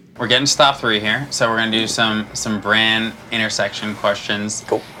covered. We're getting to stop 3 here, so we're going to do some brand intersection questions.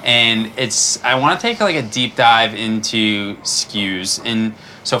 Cool. And I want to take like a deep dive into SKUs. And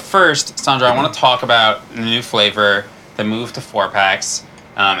so first, Sandra, I want to talk about the new flavor, the move to 4-packs,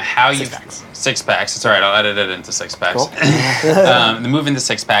 how you 6-packs. It's all right. I'll edit it into 6-packs. Cool. The move into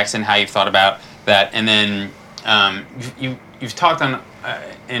 6-packs and how you've thought about that, and then you've talked on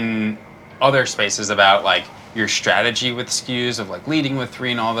in other spaces about like your strategy with SKUs of like leading with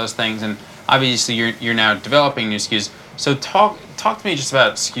 3 and all those things. And obviously you're now developing new SKUs. So talk to me just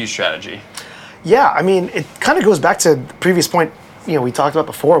about SKU strategy. Yeah, I mean, it kind of goes back to the previous point, we talked about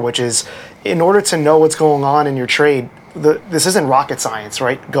before, which is in order to know what's going on in your trade, this isn't rocket science,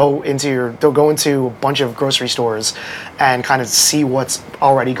 right? Go into a bunch of grocery stores and kind of see what's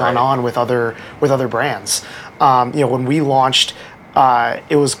already gone on with other brands. When we launched,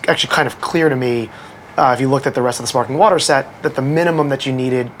 it was actually kind of clear to me, if you looked at the rest of the sparkling water set, that the minimum that you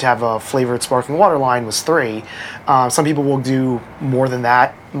needed to have a flavored sparkling water line was 3. Some people will do more than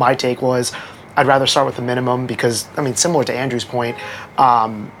that. My take was, I'd rather start with the minimum because, I mean, similar to Andrew's point,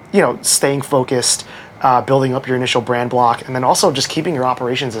 staying focused, building up your initial brand block, and then also just keeping your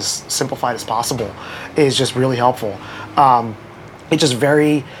operations as simplified as possible is just really helpful. It's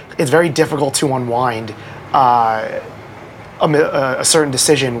very difficult to unwind a certain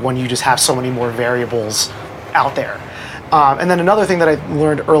decision when you just have so many more variables out there. And then another thing that I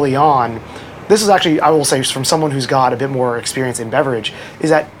learned early on, this is actually, I will say, from someone who's got a bit more experience in beverage, is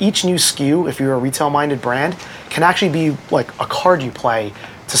that each new SKU, if you're a retail-minded brand, can actually be like a card you play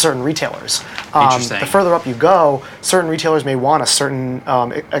to certain retailers. Interesting. The further up you go, certain retailers may want a certain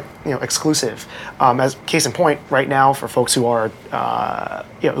exclusive. As case in point, right now for folks who are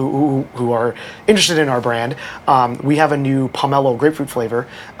who are interested in our brand, we have a new pomelo grapefruit flavor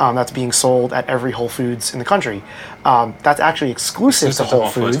that's being sold at every Whole Foods in the country. That's actually exclusive to Whole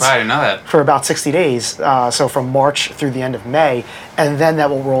Foods. Wow, I didn't know that. For about 60 days, so from March through the end of May, and then that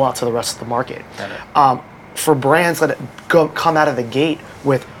will roll out to the rest of the market. For brands that come out of the gate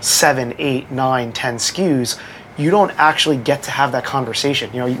with 7, 8, 9, 10 SKUs, you don't actually get to have that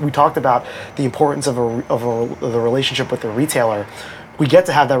conversation. We talked about the importance of the relationship with the retailer. We get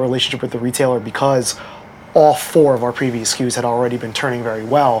to have that relationship with the retailer because all 4 of our previous SKUs had already been turning very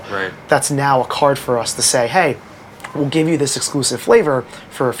well. Right. That's now a card for us to say, hey, we'll give you this exclusive flavor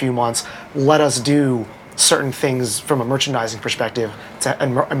for a few months. Let us do certain things from a merchandising perspective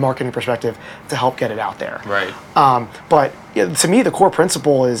and marketing perspective to help get it out there. Right. But to me, the core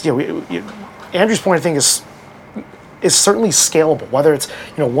principle is, Andrew's point, I think, is certainly scalable. Whether it's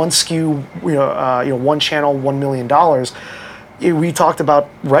one SKU, one channel, $1 million. We talked about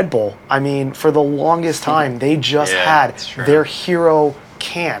Red Bull. I mean, for the longest time, they just had their hero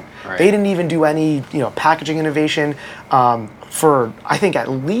can. Right. They didn't even do any packaging innovation. For I think at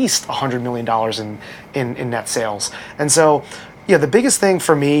least $100 million in net sales. And so, the biggest thing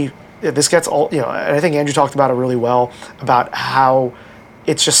for me, this gets all, and I think Andrew talked about it really well, about how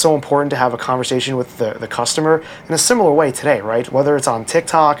it's just so important to have a conversation with the customer in a similar way today, right? Whether it's on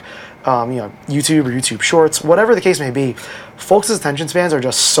TikTok, YouTube or YouTube Shorts, whatever the case may be, folks' attention spans are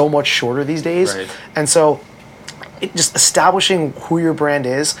just so much shorter these days. Right. And so, just establishing who your brand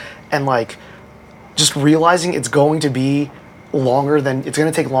is and just realizing it's going to be it's going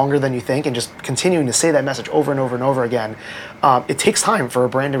to take longer than you think, and just continuing to say that message over and over and over again. It takes time for a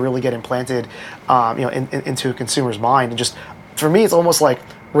brand to really get implanted, into a consumer's mind. And just for me, it's almost like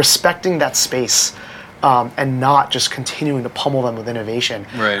respecting that space, and not just continuing to pummel them with innovation.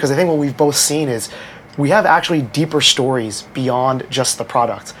 Right. Because I think what we've both seen is we have actually deeper stories beyond just the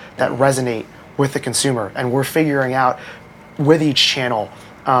product that resonate with the consumer, and we're figuring out with each channel,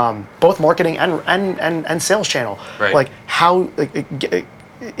 both marketing and sales channel, right. like how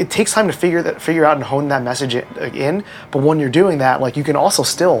it takes time to figure out and hone that message in. But when you're doing that, you can also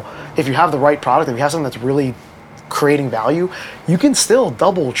still, if you have the right product, if you have something that's really creating value, you can still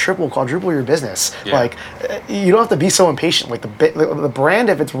double, triple, quadruple your business. Yeah. You don't have to be so impatient. The brand,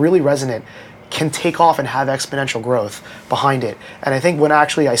 if it's really resonant, can take off and have exponential growth behind it. And I think when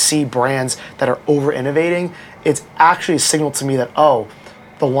actually I see brands that are over innovating, it's actually a signal to me that,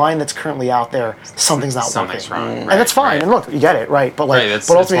 the line that's currently out there, something's not working. Wrong. Right, and that's fine. Right. And look, you get it, right? But that's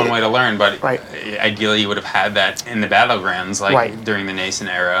one way to learn. But right. Ideally, you would have had that in the battlegrounds, during the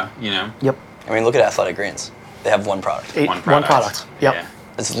nascent era. Yep. I mean, look at Athletic Greens. They have one product. One product. Yep. Yeah.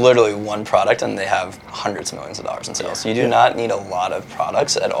 It's literally one product, and they have hundreds of millions of dollars in sales. So you do not need a lot of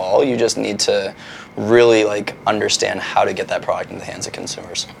products at all. You just need to really understand how to get that product in the hands of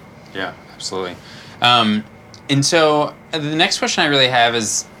consumers. Yeah, absolutely. And so the next question I really have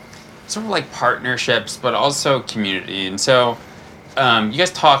is sort of partnerships, but also community. And so you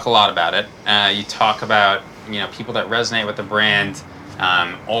guys talk a lot about it. You talk about people that resonate with the brand,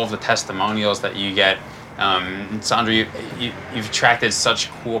 all of the testimonials that you get. Sandra, you've attracted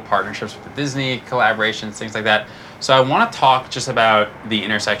such cool partnerships with the Disney collaborations, things like that. So I want to talk just about the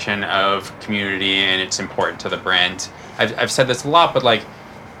intersection of community and its importance to the brand. I've said this a lot, but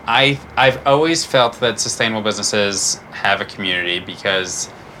I've always felt that sustainable businesses have a community because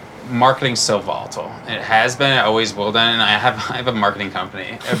marketing's so volatile. It has been, it always will been, and I have a marketing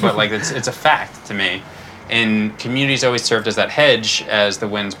company, but like it's a fact to me. And community's always served as that hedge as the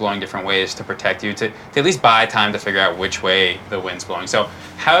wind's blowing different ways to protect you, to at least buy time to figure out which way the wind's blowing. So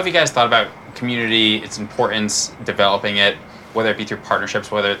how have you guys thought about community, its importance, developing it, whether it be through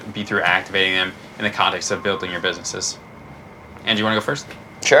partnerships, whether it be through activating them in the context of building your businesses? Andrew, you want to go first?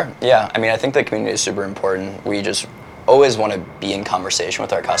 Sure. Yeah. I mean, I think the community is super important. We just always want to be in conversation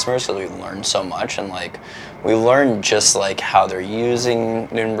with our customers because we learn so much, and like we learn just like how they're using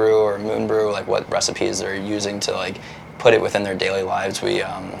Noonbrew or Moonbrew, like what recipes they're using to like put it within their daily lives. We're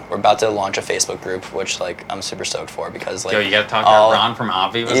about to launch a Facebook group, which like I'm super stoked for because like yo, you got to talk about Ron from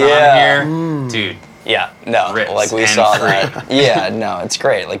Avi was on here, dude. Yeah, no, Rips like we and saw free. that. Yeah, no, it's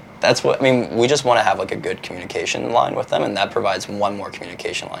great. Like that's what I mean. We just want to have like a good communication line with them, and that provides one more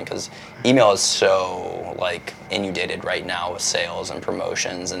communication line because email is so like inundated right now with sales and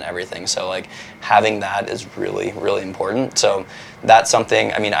promotions and everything. So like having that is really, really important. So that's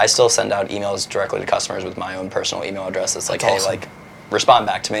something. I mean, I still send out emails directly to customers with my own personal email address. It's like, That's hey, awesome. like respond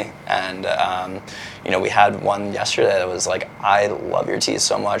back to me. And you know, we had one yesterday that was like, I love your tea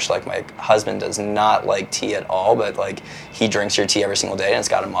so much. Like my husband does not like tea at all, but like he drinks your tea every single day, and it's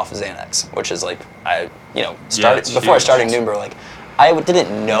got him off of Xanax, which is like before I started Noonbrew, like I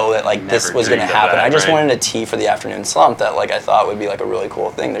didn't know that like this Never was going to dreamed of happen. that, I just right? wanted a tea for the afternoon slump that like I thought would be like a really cool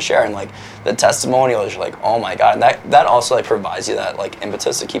thing to share, and like the testimonials are like, oh my god, and that also like provides you that like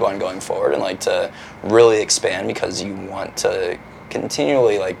impetus to keep on going forward and like to really expand because you want to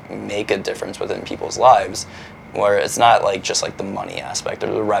continually like make a difference within people's lives, where it's not like just like the money aspect or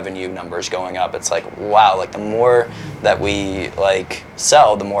the revenue numbers going up. It's like, wow, like the more that we like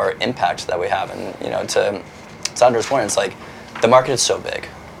sell, the more impact that we have. And you know, to Sandra's point, it's like the market is so big.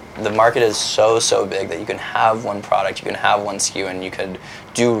 The market is so big that you can have one product, you can have one SKU, and you could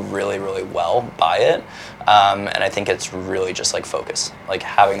do really, really well by it. And I think it's really just like focus. Like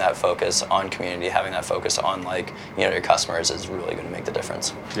having that focus on community, having that focus on like, you know, your customers is really going to make the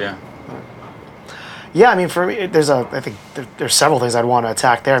difference. Yeah. Yeah, I mean, for me, I think there's several things I'd want to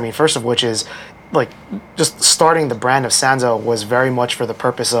attack there. I mean, first of which is, like, just starting the brand of Sanzo was very much for the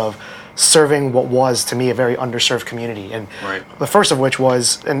purpose of serving what was, to me, a very underserved community. And Right. the first of which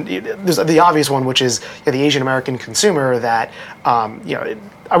was, and there's the obvious one, which is the Asian American consumer that,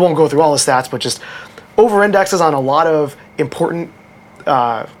 I won't go through all the stats, but just over-indexes on a lot of important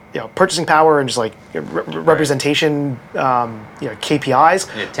purchasing power and just like representation, KPIs.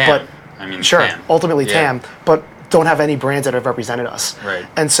 Yeah, TAM. But I mean, sure, TAM. ultimately Yeah. TAM, but don't have any brands that have represented us. Right.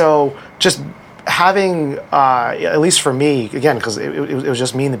 And so just having, at least for me, again, because it was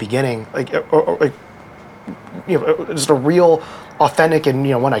just me in the beginning, just a real, authentic,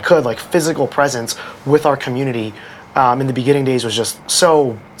 and when I could, like physical presence with our community. In the beginning days was just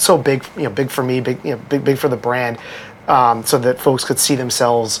so big, big for me, big for the brand, so that folks could see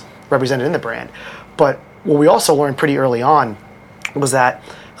themselves represented in the brand. But what we also learned pretty early on was that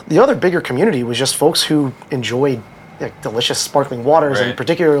the other bigger community was just folks who enjoyed delicious sparkling waters, Right. and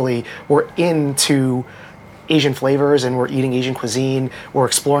particularly were into Asian flavors and we're eating Asian cuisine. We're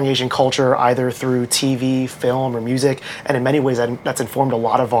exploring Asian culture either through TV, film, or music, and in many ways that's informed a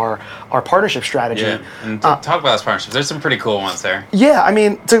lot of our partnership strategy. Yeah. And talk about those partnerships. There's some pretty cool ones there. Yeah, I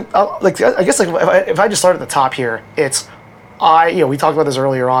mean, I guess if I just start at the top here, it's we talked about this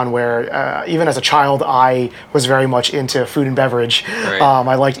earlier on, where even as a child, I was very much into food and beverage. Right.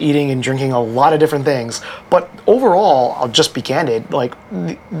 I liked eating and drinking a lot of different things. But overall, I'll just be candid, like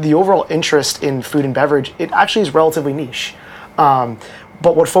the overall interest in food and beverage, it actually is relatively niche.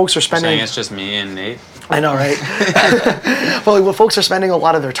 But what folks are spending... Saying it's just me and Nate. I know, right? Well, what folks are spending a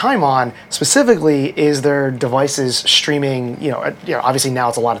lot of their time on specifically is their devices streaming. Obviously now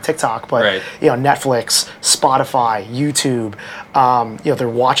it's a lot of TikTok, but Right. Netflix, Spotify, YouTube. They're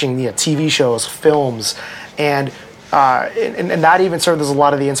watching TV shows, films, and that even served as a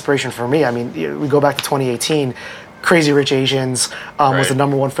lot of the inspiration for me. I mean, we go back to 2018. Crazy Rich Asians was Right. the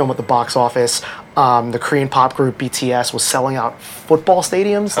 #1 film at the box office. The Korean pop group BTS was selling out football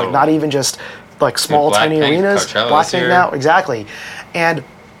stadiums, like Totally. not even just like small, tiny Blackpink, arenas. Coachella this Blackpink year. now, exactly. And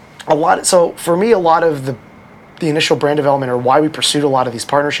so for me, a lot of the initial brand development, or why we pursued a lot of these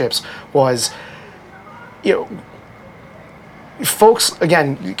partnerships, was, folks,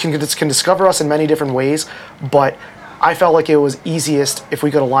 again, can discover us in many different ways, but I felt like it was easiest if we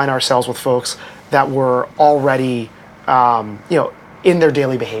could align ourselves with folks that were already, in their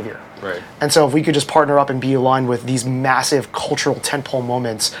daily behavior. Right. And so if we could just partner up and be aligned with these massive cultural tentpole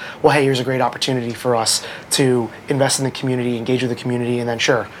moments, well, hey, here's a great opportunity for us to invest in the community, engage with the community, and then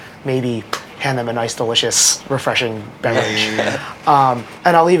sure, maybe hand them a nice, delicious, refreshing beverage.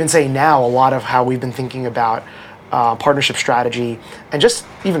 And I'll even say now, a lot of how we've been thinking about partnership strategy and just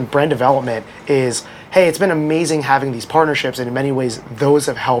even brand development is, hey, it's been amazing having these partnerships, and in many ways, those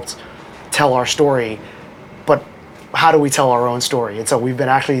have helped tell our story. But how do we tell our own story? And so we've been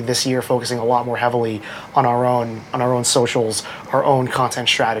actually this year focusing a lot more heavily on our own socials, our own content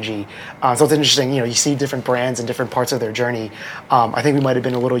strategy. So it's interesting, you see different brands and different parts of their journey. I think we might have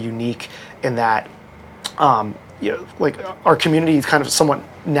been a little unique in that, like our community kind of somewhat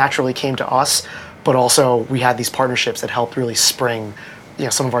naturally came to us, but also we had these partnerships that helped really spring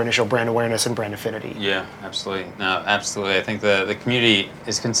some of our initial brand awareness and brand affinity. Yeah, absolutely. No, absolutely. I think the community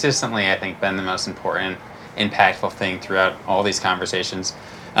is consistently, I think, been the most important, impactful thing throughout all these conversations.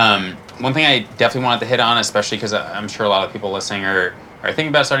 One thing I definitely wanted to hit on, especially because I'm sure a lot of people listening are thinking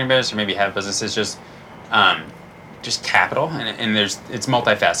about starting a business or maybe have businesses, just capital, and it's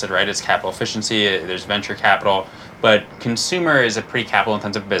multifaceted, right? It's capital efficiency, there's venture capital, but consumer is a pretty capital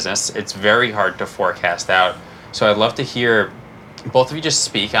intensive business. It's very hard to forecast out. So I'd love to hear both of you just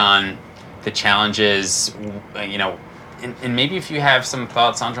speak on the challenges, and maybe if you have some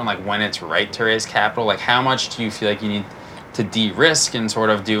thoughts, Sanzo, on like when it's right to raise capital, like how much do you feel like you need to de-risk and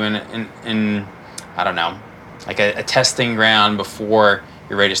sort of do in I don't know, like a testing ground before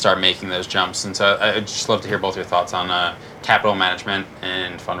you're ready to start making those jumps. And so I'd just love to hear both your thoughts on capital management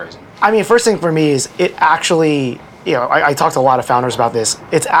and fundraising. I mean, first thing for me is it actually, I talked to a lot of founders about this.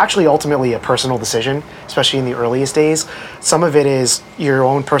 It's actually ultimately a personal decision, especially in the earliest days. Some of it is your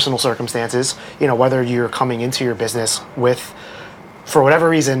own personal circumstances, whether you're coming into your business with, for whatever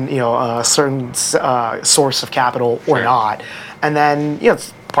reason, a certain source of capital or Sure. not. And then,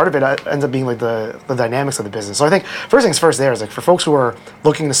 part of it ends up being like the dynamics of the business. So I think first things first there is like for folks who are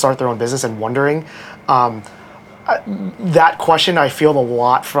looking to start their own business and wondering, that question I feel a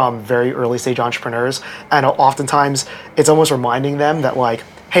lot from very early stage entrepreneurs, and oftentimes it's almost reminding them that like,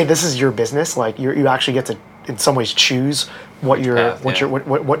 hey, this is your business. Like you actually get to in some ways choose what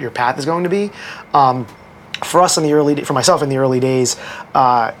your path is going to be. For us for myself in the early days,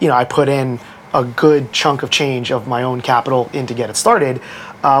 I put in a good chunk of change of my own capital in to get it started,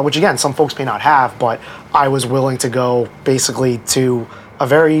 which again, some folks may not have, but I was willing to go basically to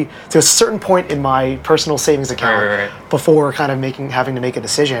a certain point in my personal savings account Right. before kind of having to make a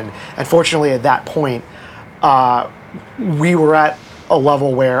decision. And fortunately at that point, we were at a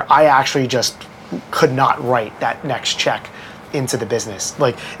level where I actually just could not write that next check into the business.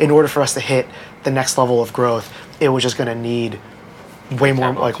 Like in order for us to hit the next level of growth, it was just going to need way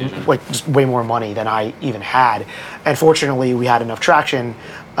more just way more money than I even had. And fortunately we had enough traction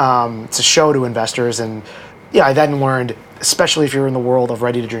to show to investors. And I then learned, especially if you're in the world of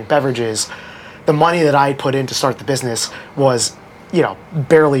ready to drink beverages, the money that I put in to start the business was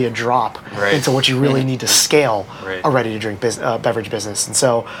barely a drop Right. into what you really need to scale Right. a ready to drink beverage business. And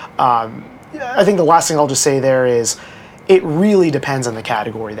so I think the last thing I'll just say there is it really depends on the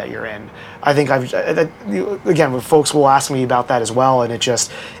category that you're in. I think again, folks will ask me about that as well, and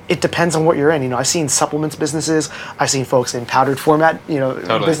it depends on what you're in. I've seen supplements businesses, I've seen folks in powdered format,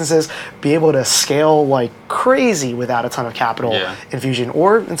 Totally. businesses be able to scale like crazy without a ton of capital infusion,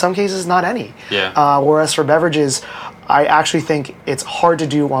 or in some cases not any. Yeah. Whereas for beverages, I actually think it's hard to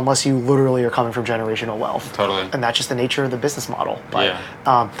do unless you literally are coming from generational wealth. Totally. And that's just the nature of the business model. But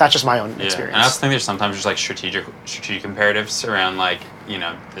Yeah. that's just my own Yeah. experience. And I also think there's sometimes just like strategic imperatives around like,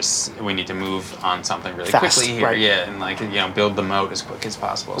 this, we need to move on something really Fast, quickly here. right. Yeah. And like, build the moat as quick as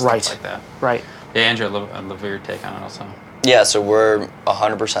possible. Right. Stuff like that. Right. Yeah, Andrew, I'd love your take on it also. Yeah, so we're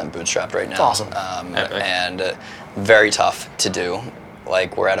 100% bootstrapped right now. Awesome. Epic. And very tough to do.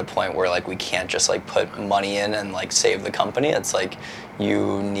 Like we're at a point where like we can't just like put money in and like save the company. It's like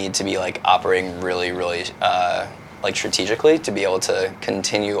you need to be like operating really, really like strategically to be able to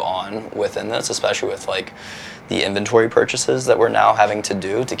continue on within this, especially with like the inventory purchases that we're now having to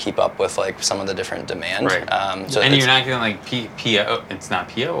do to keep up with like some of the different demand. Right. So and it's- you're not getting like PO, it's not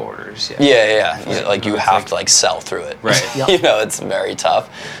PO orders yet. Yeah. Like you It's have like- to like sell through it. Right. Yep. It's very tough.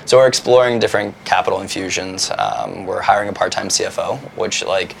 So we're exploring different capital infusions. We're hiring a part-time CFO, which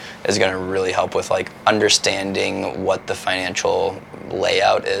like is going to really help with like understanding what the financial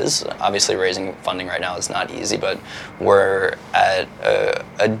layout is. Obviously, raising funding right now is not easy, but we're at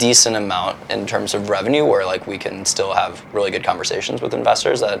a decent amount in terms of revenue where like we can still have really good conversations with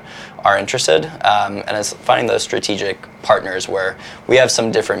investors that are interested. And it's finding those strategic partners where we have some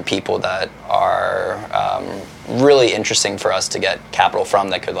different people that are really interesting for us to get capital from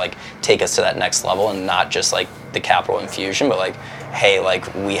that could like take us to that next level, and not just like the capital infusion, but like hey,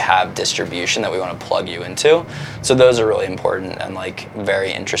 like we have distribution that we want to plug you into. So those are really important and like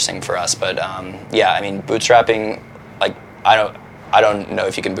very interesting for us. But yeah, I mean, bootstrapping, like I don't know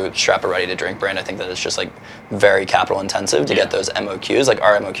if you can bootstrap a ready-to-drink brand. I think that it's just like very capital intensive to get those MOQs. Like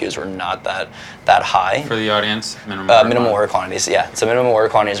our MOQs were not that high. For the audience, minimum order quantities. Yeah, so minimum order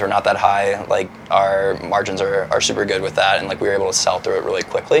quantities were not that high. Like our margins are super good with that, and like we were able to sell through it really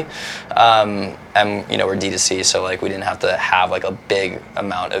quickly. And you know, we're D2C, so like we didn't have to have like a big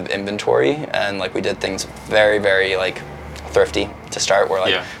amount of inventory, and like we did things very, very like thrifty to start, where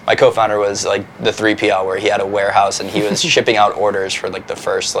like my co-founder was like the 3PL, where he had a warehouse and he was shipping out orders for like the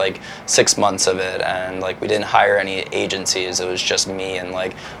first like 6 months of it, and like we didn't hire any agencies. It was just me, and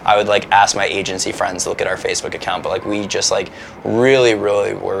like I would like ask my agency friends to look at our Facebook account, but like we just like really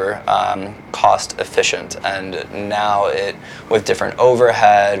were cost efficient. And now it, with different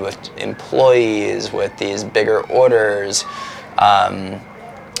overhead, with employees, with these bigger orders,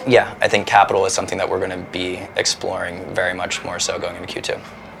 yeah, I think capital is something that we're going to be exploring very much more so going into Q2.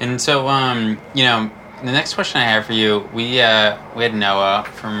 And so, you know, the next question I have for you, we had Noah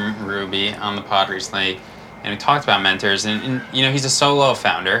from Ruby on the pod recently, and we talked about mentors, and you know, he's a solo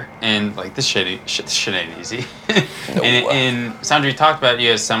founder, and like this shit ain't easy. And Sanzo talked about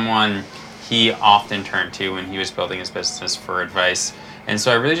you as someone he often turned to when he was building his business for advice. And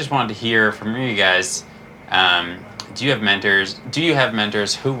so I really just wanted to hear from you guys. Do you have mentors? Do you have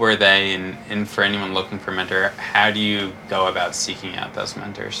mentors? Who were they? And for anyone looking for a mentor, how do you go about seeking out those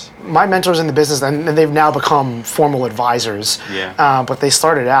mentors? My mentors in the business, and they've now become formal advisors. Yeah. But they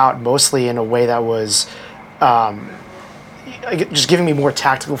started out mostly in a way that was just giving me more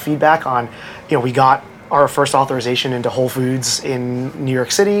tactical feedback on, you know, we got our first authorization into Whole Foods in New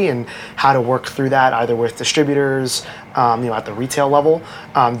York City and how to work through that either with distributors, you know, at the retail level.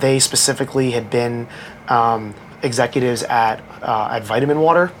 They specifically had been executives at Vitamin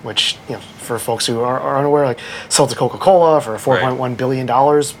Water, which, you know, for folks who are unaware, like sold to Coca-Cola for $4.1 billion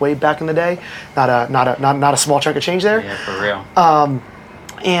way back in the day. Not a small chunk of change there. Yeah, for real.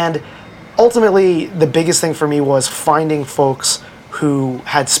 And ultimately, the biggest thing for me was finding folks who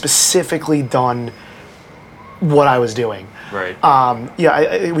had specifically done what I was doing. Right.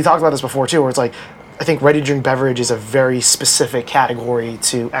 Yeah, we talked about this before too, where it's like, I think ready-to-drink beverage is a very specific category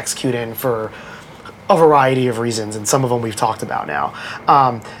to execute in for a variety of reasons, and some of them we've talked about now.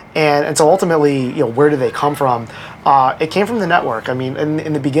 And so ultimately, you know, where do they come from? It came from the network. I mean,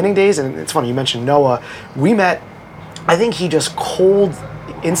 in the beginning days, and it's funny, you mentioned Noah, we met, I think he just cold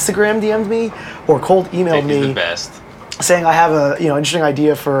Instagram DM'd me or cold emailed me the best. saying I have a, you know, interesting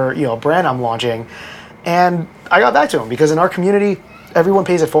idea for, you know, a brand I'm launching. And I got back to him because in our community, everyone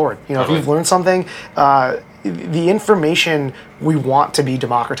pays it forward. You know, if you've learned something, the information we want to be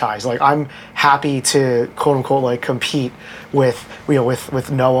democratized. Like, I'm happy to quote unquote like compete with, you know,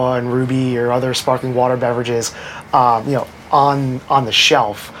 with Noah and Ruby or other sparkling water beverages, you know, on the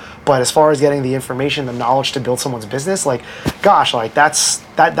shelf. But as far as getting the information, the knowledge to build someone's business, like, gosh, like that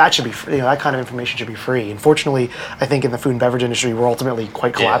should be free. You know, that kind of information should be free. Unfortunately, I think in the food and beverage industry, we're ultimately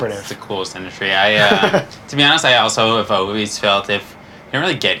quite collaborative. Yeah, it's the coolest industry. I, to be honest, I also have always felt if you don't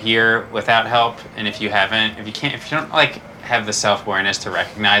really get here without help, and if you don't like have the self-awareness to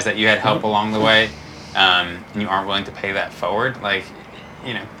recognize that you had help along the way, and you aren't willing to pay that forward, like,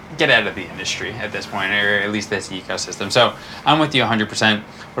 you know, get out of the industry at this point, or at least this ecosystem. So I'm with you 100%.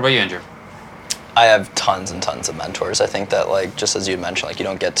 What about you, Andrew? I have tons and tons of mentors. I think that, like, just as you mentioned, like, you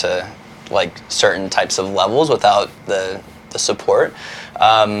don't get to like certain types of levels without the support.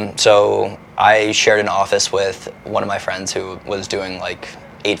 So I shared an office with one of my friends who was doing like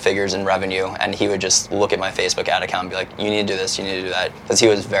 8 figures in revenue, and he would just look at my Facebook ad account and be like, you need to do this, you need to do that, because he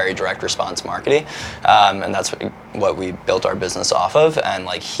was very direct response marketing, and that's what we built our business off of. And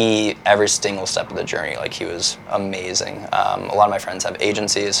like, he, every single step of the journey, like, he was amazing. A lot of my friends have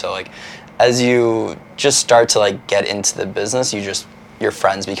agencies, so like, as you just start to like get into the business, your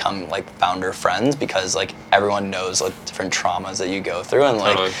friends become like founder friends, because like everyone knows like different traumas that you go through, and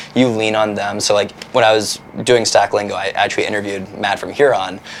like you lean on them. So like, when I was doing Stack Lingo, I actually interviewed Matt from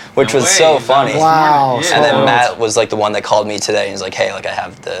Huron, which was so funny. Wow. Yeah. And then Matt was like the one that called me today, and he's like, hey, like, I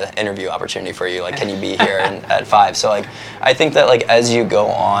have the interview opportunity for you, like, can you be here at 5? So like, I think that like, as you go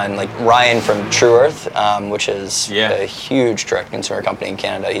on, like Ryan from True Earth, which is a huge direct consumer company in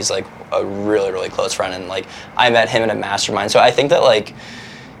Canada, he's like a really, really close friend, and like, I met him in a mastermind. So I think that like,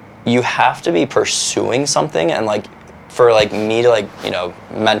 you have to be pursuing something, and like, for like me to like, you know,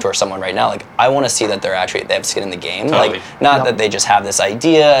 mentor someone right now, like, I want to see that they have skin in the game. Like, not that they just have this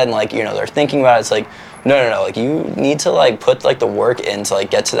idea and like, you know, they're thinking about it. It's like, No. Like, you need to like put like the work in to like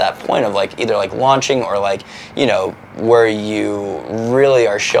get to that point of like either like launching or like, you know, where you really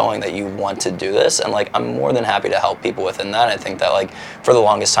are showing that you want to do this. And like, I'm more than happy to help people within that. I think that like for the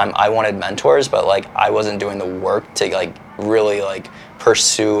longest time I wanted mentors, but like I wasn't doing the work to like really like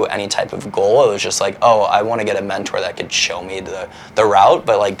pursue any type of goal. It was just like, oh, I want to get a mentor that could show me the route,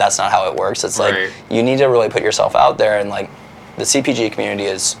 but like that's not how it works. It's like you need to really put yourself out there, and like the CPG community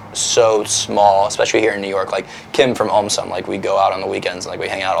is so small, especially here in New York. Like Kim from Omsum, like we go out on the weekends and like we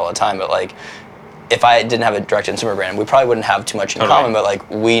hang out all the time, but like if I didn't have a direct consumer brand, we probably wouldn't have too much in common, but like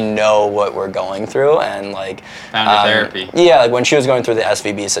we know what we're going through. And like founder therapy. Yeah, like when she was going through the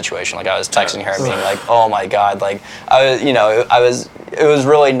SVB situation, like I was texting her being like, oh my God, like it was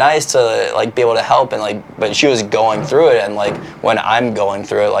really nice to like be able to help, and like, but she was going through it, and like when I'm going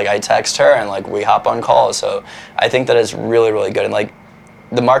through it, like I text her and like we hop on calls. So I think that is really, really good. And like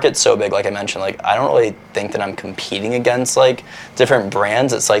the market's so big, like I mentioned, like I don't really think that I'm competing against like different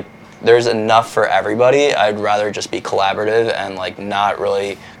brands. It's like there's enough for everybody. I'd rather just be collaborative and like not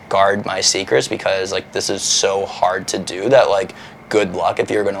really guard my secrets, because like this is so hard to do that like good luck if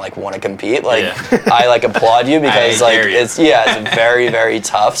you're gonna like want to compete. Like I like applaud you, because like it's very, very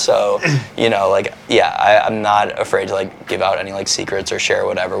tough. So you know, like I'm not afraid to like give out any like secrets or share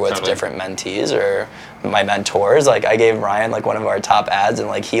whatever with different mentees or my mentors. Like I gave Ryan like one of our top ads, and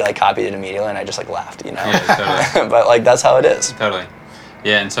like he like copied it immediately, and I just like laughed, you know. But like that's how it is. Totally.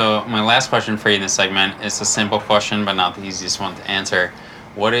 Yeah, and so my last question for you in this segment is a simple question, but not the easiest one to answer.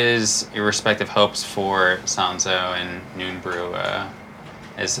 What is your respective hopes for Sanzo and Noonbrew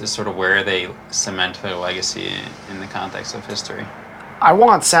as sort of where they cement their legacy in the context of history? I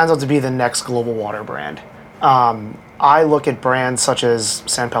want Sanzo to be the next global water brand. I look at brands such as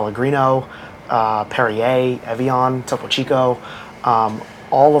San Pellegrino, Perrier, Evian, Topo Chico,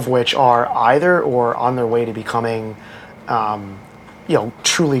 all of which are either or on their way to becoming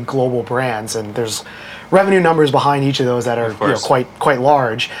truly global brands, and there's revenue numbers behind each of those that are quite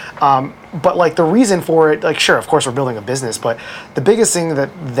large. But like the reason for it, like sure, of course we're building a business, but the biggest thing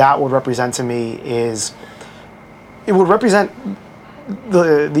that would represent to me is it would represent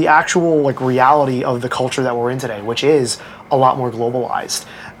the actual like reality of the culture that we're in today, which is a lot more globalized.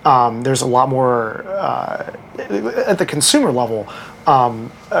 There's a lot more at the consumer level,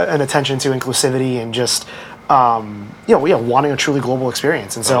 an attention to inclusivity and just wanting a truly global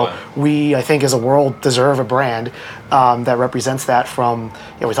experience. And so we, I think, as a world, deserve a brand that represents that. From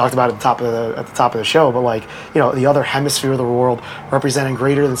we talked about it at the top of the show, but like the other hemisphere of the world, representing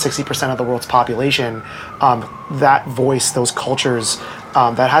greater than 60% of the world's population, that voice, those cultures,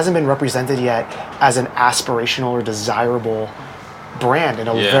 that hasn't been represented yet as an aspirational or desirable brand in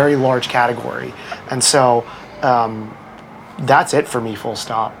a very large category. And so that's it for me, full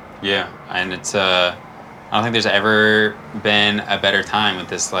stop. Yeah, and it's I don't think there's ever been a better time with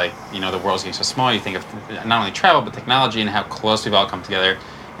this, like, the world's getting so small. You think of not only travel, but technology and how close we've all come together.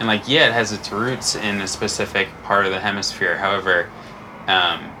 And, like, it has its roots in a specific part of the hemisphere. However,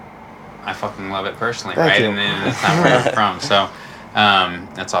 I fucking love it personally, Thank right? you. And that's not where I'm from. So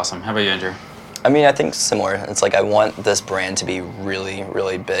that's awesome. How about you, Andrew? I mean, I think similar. It's like I want this brand to be really,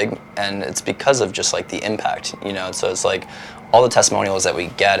 really big, and it's because of just like the impact, So it's like all the testimonials that we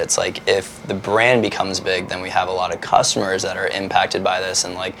get, it's like if the brand becomes big, then we have a lot of customers that are impacted by this,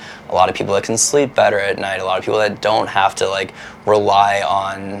 and like a lot of people that can sleep better at night, a lot of people that don't have to like rely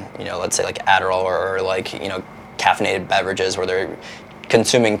on, let's say like Adderall or like, caffeinated beverages where they're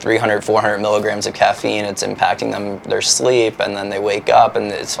consuming 300, 400 milligrams of caffeine. It's impacting their sleep, and then they wake up, and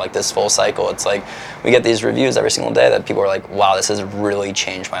it's like this full cycle. It's like we get these reviews every single day that people are like, wow, this has really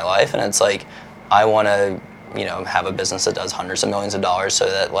changed my life. And it's like, I want to have a business that does hundreds of millions of dollars so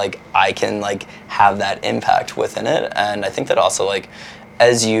that like I can like have that impact within it. And I think that also like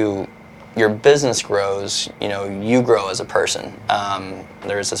as your business grows, you grow as a person.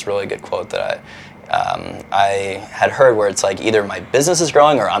 There's this really good quote that I had heard where it's like either my business is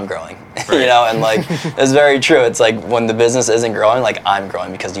growing or I'm growing, and like it's very true. It's like when the business isn't growing, like I'm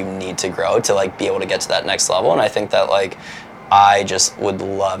growing, because you need to grow to like be able to get to that next level. And I think that like I just would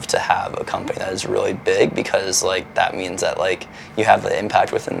love to have a company that is really big, because like that means that like you have the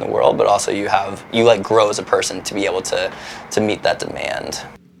impact within the world, but also you like grow as a person to be able to meet that demand.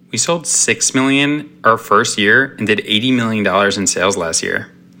 We sold $6 million our first year and did $80 million in sales last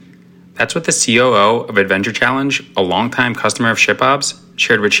year. That's what the COO of Adventure Challenge, a longtime customer of ShipBob's,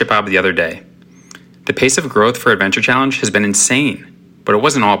 shared with ShipBob the other day. The pace of growth for Adventure Challenge has been insane, but it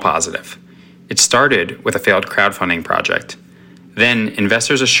wasn't all positive. It started with a failed crowdfunding project. Then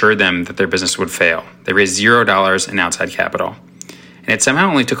investors assured them that their business would fail. They raised $0 in outside capital. and it somehow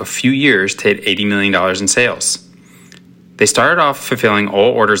only took a few years to hit $80 million in sales. They started off fulfilling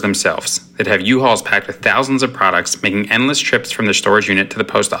all orders themselves. They'd have U-Hauls packed with thousands of products, making endless trips from their storage unit to the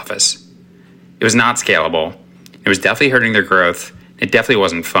post office. It was not scalable. It was definitely hurting their growth. It definitely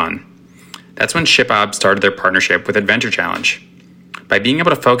wasn't fun. That's when ShipOb started their partnership with Adventure Challenge. By being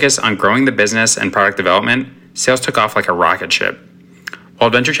able to focus on growing the business and product development, sales took off like a rocket ship. While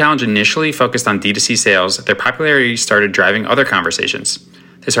Adventure Challenge initially focused on D2C sales, their popularity started driving other conversations.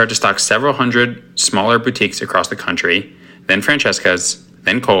 They started to stock several hundred smaller boutiques across the country, then Francesca's,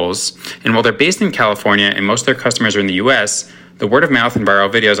 then Kohl's, and while they're based in California and most of their customers are in the US, the word of mouth and viral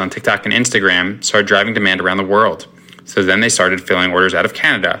videos on TikTok and Instagram started driving demand around the world. So then they started filling orders out of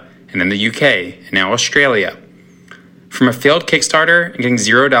Canada, and then the UK, and now Australia. From a failed Kickstarter and getting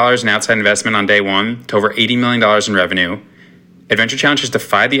 $0 in outside investment on day one to over $80 million in revenue, Adventure Challenge has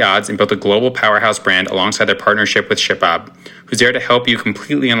defied the odds and built a global powerhouse brand alongside their partnership with ShipOb, who's there to help you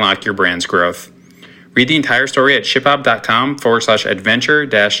completely unlock your brand's growth. Read the entire story at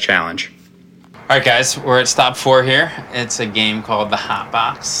shipob.com/adventure-challenge. All right, guys, we're at stop 4 here. It's a game called the Hot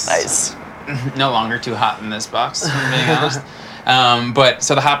Box. Nice. No longer too hot in this box, if I'm being honest.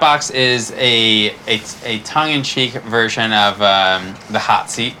 So the Hot Box is a tongue-in-cheek version of the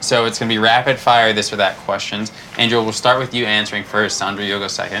Hot Seat. So it's going to be rapid fire this or that questions. Andrew, we'll start with you answering first. Sandra, you'll go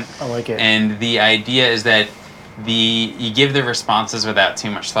second. I like it. And the idea is that you give the responses without too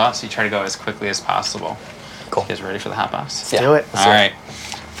much thought, so you try to go as quickly as possible. Cool. You guys ready for the Hot Box? Let's do it. All right.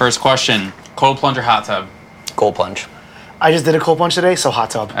 First question. Cold plunge or hot tub? Cold plunge. I just did a cold plunge today, so hot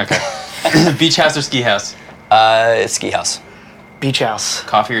tub. Okay. Beach house or ski house? Ski house. Beach house.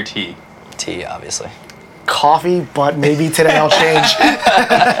 Coffee or tea? Tea, obviously. Coffee, but maybe today I'll change.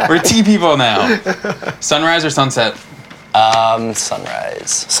 We're tea people now. Sunrise or sunset?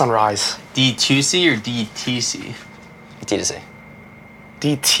 Sunrise. Sunrise. D2C or DTC? D2C.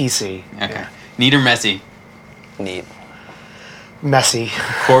 DTC. Okay. Neat or messy? Neat. Messy.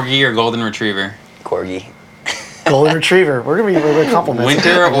 Corgi or golden retriever? Corgi. Golden retriever. We're gonna compliments.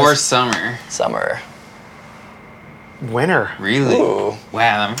 Winter or summer? Summer. Winter. Really? Ooh. Wow,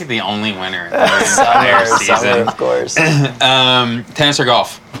 that might be the only winner in the entire Summer, season. of course. Tennis or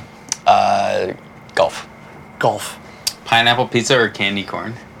golf? Golf. Golf. Pineapple pizza or candy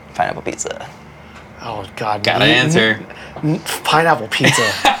corn? Pineapple pizza. Oh God. Gotta answer. Pineapple pizza.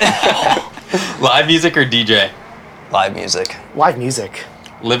 Live music or DJ? Live music. Live music.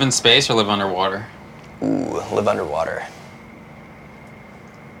 Live in space or live underwater? Ooh, live underwater.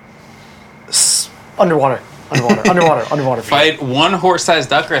 Underwater. Underwater. Fight one horse-sized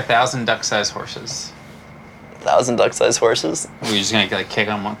duck or 1,000 duck-sized horses? 1,000 duck-sized horses. We're just gonna like kick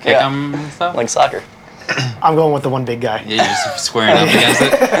them Yeah. and stuff. Like soccer. I'm going with the one big guy. Yeah, you're just squaring up against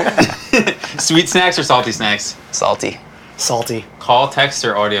it. Sweet snacks or salty snacks? Salty. Salty. Call, text,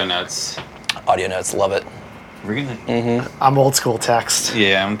 or audio notes? Audio notes, love it. Really? I'm old school text.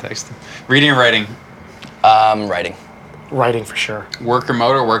 Yeah, I'm texting. Reading or writing? Writing. Writing for sure. Work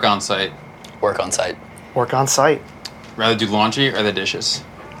remote or work on site? Work on site. Work on site. Rather do laundry or the dishes?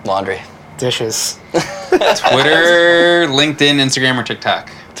 Laundry. Dishes. Twitter, LinkedIn, Instagram, or TikTok?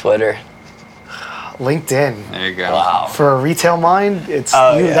 Twitter. LinkedIn. There you go. Wow. For a retail mind, it's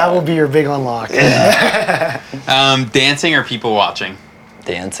Oh, yeah. that will be your big unlock. Dancing or people watching?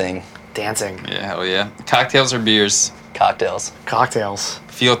 Dancing. Dancing. Yeah, hell yeah. Cocktails or beers? Cocktails. Cocktails.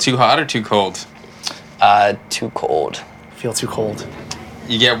 Feel too hot or too cold? Too cold. Feel too cold.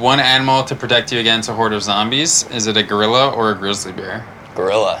 You get one animal to protect you against a horde of zombies. Is it a gorilla or a grizzly bear?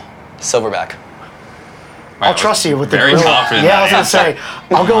 Gorilla. Silverback. I'll trust you with the very gorilla. confident. Yeah, I was gonna say,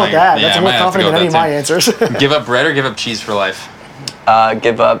 I'll go with that. Yeah, That's I more might have to confident go than any with of my that answers. Give up bread or give up cheese for life?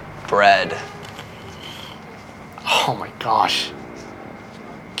 Give up bread. Oh my gosh.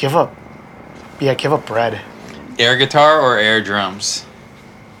 Give up bread. Air guitar or air drums?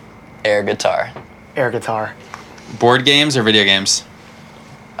 Air guitar. Air guitar. Board games or video games?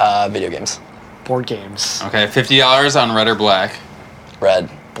 Video games. Board games. Okay, $50 on red or black.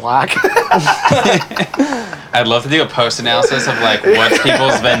 Red. Black. I'd love to do a post analysis of like what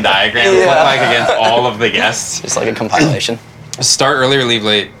people's Venn diagrams look like against all of the guests. Just like a compilation. Start early or leave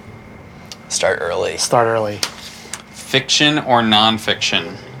late? Start early. Start early. Fiction or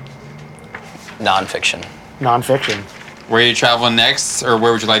nonfiction? Non-fiction. Nonfiction. Where are you traveling next, or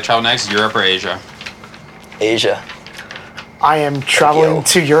where would you like to travel next? Europe or Asia? Asia. I am traveling you.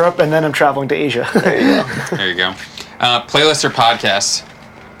 to Europe and then I'm traveling to Asia. There you go. There you go. Playlist or podcast?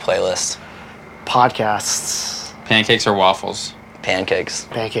 Playlist. Podcasts. Pancakes or waffles? Pancakes.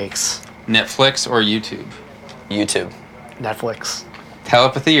 Pancakes. Netflix or YouTube? YouTube. Netflix.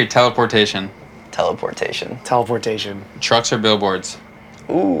 Telepathy or teleportation? Teleportation. Teleportation. Trucks or billboards?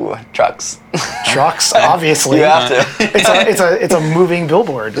 Ooh, trucks. Trucks, obviously. You have to. It's a moving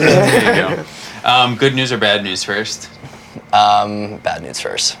billboard. There you go. Good news or bad news first? Bad news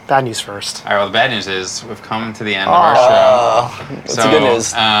first. Bad news first. All right, well, the bad news is we've come to the end of our show. What's the good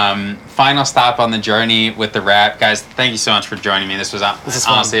news? Final stop on the journey with the wrap. Guys, thank you so much for joining me. This was is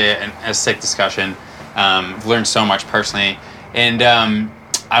fun. honestly a sick discussion. Learned so much personally. And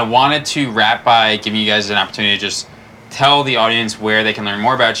I wanted to wrap by giving you guys an opportunity to just tell the audience where they can learn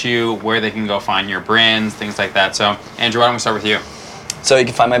more about you, where they can go find your brands, things like that. So, Andrew, why don't we start with you? So you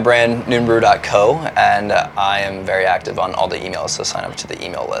can find my brand, noonbrew.co, and I am very active on all the emails, so sign up to the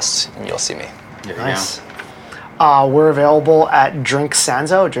email list, and you'll see me. There you Nice. go. We're available at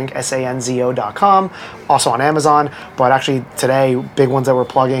Sanzo, drinksanzo.com, also on Amazon. But actually today, big ones that we're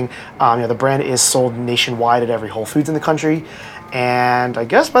plugging, the brand is sold nationwide at every Whole Foods in the country. And I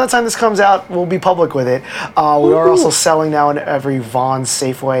guess by the time this comes out, we'll be public with it. We are also selling now in every Vons,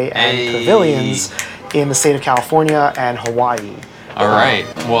 Safeway, and Pavilions in the state of California and Hawaii. All right.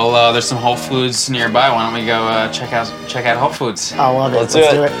 Well, there's some Whole Foods nearby. Why don't we go check out Whole Foods? I love it. Let's Let's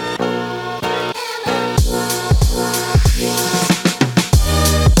do do it. it.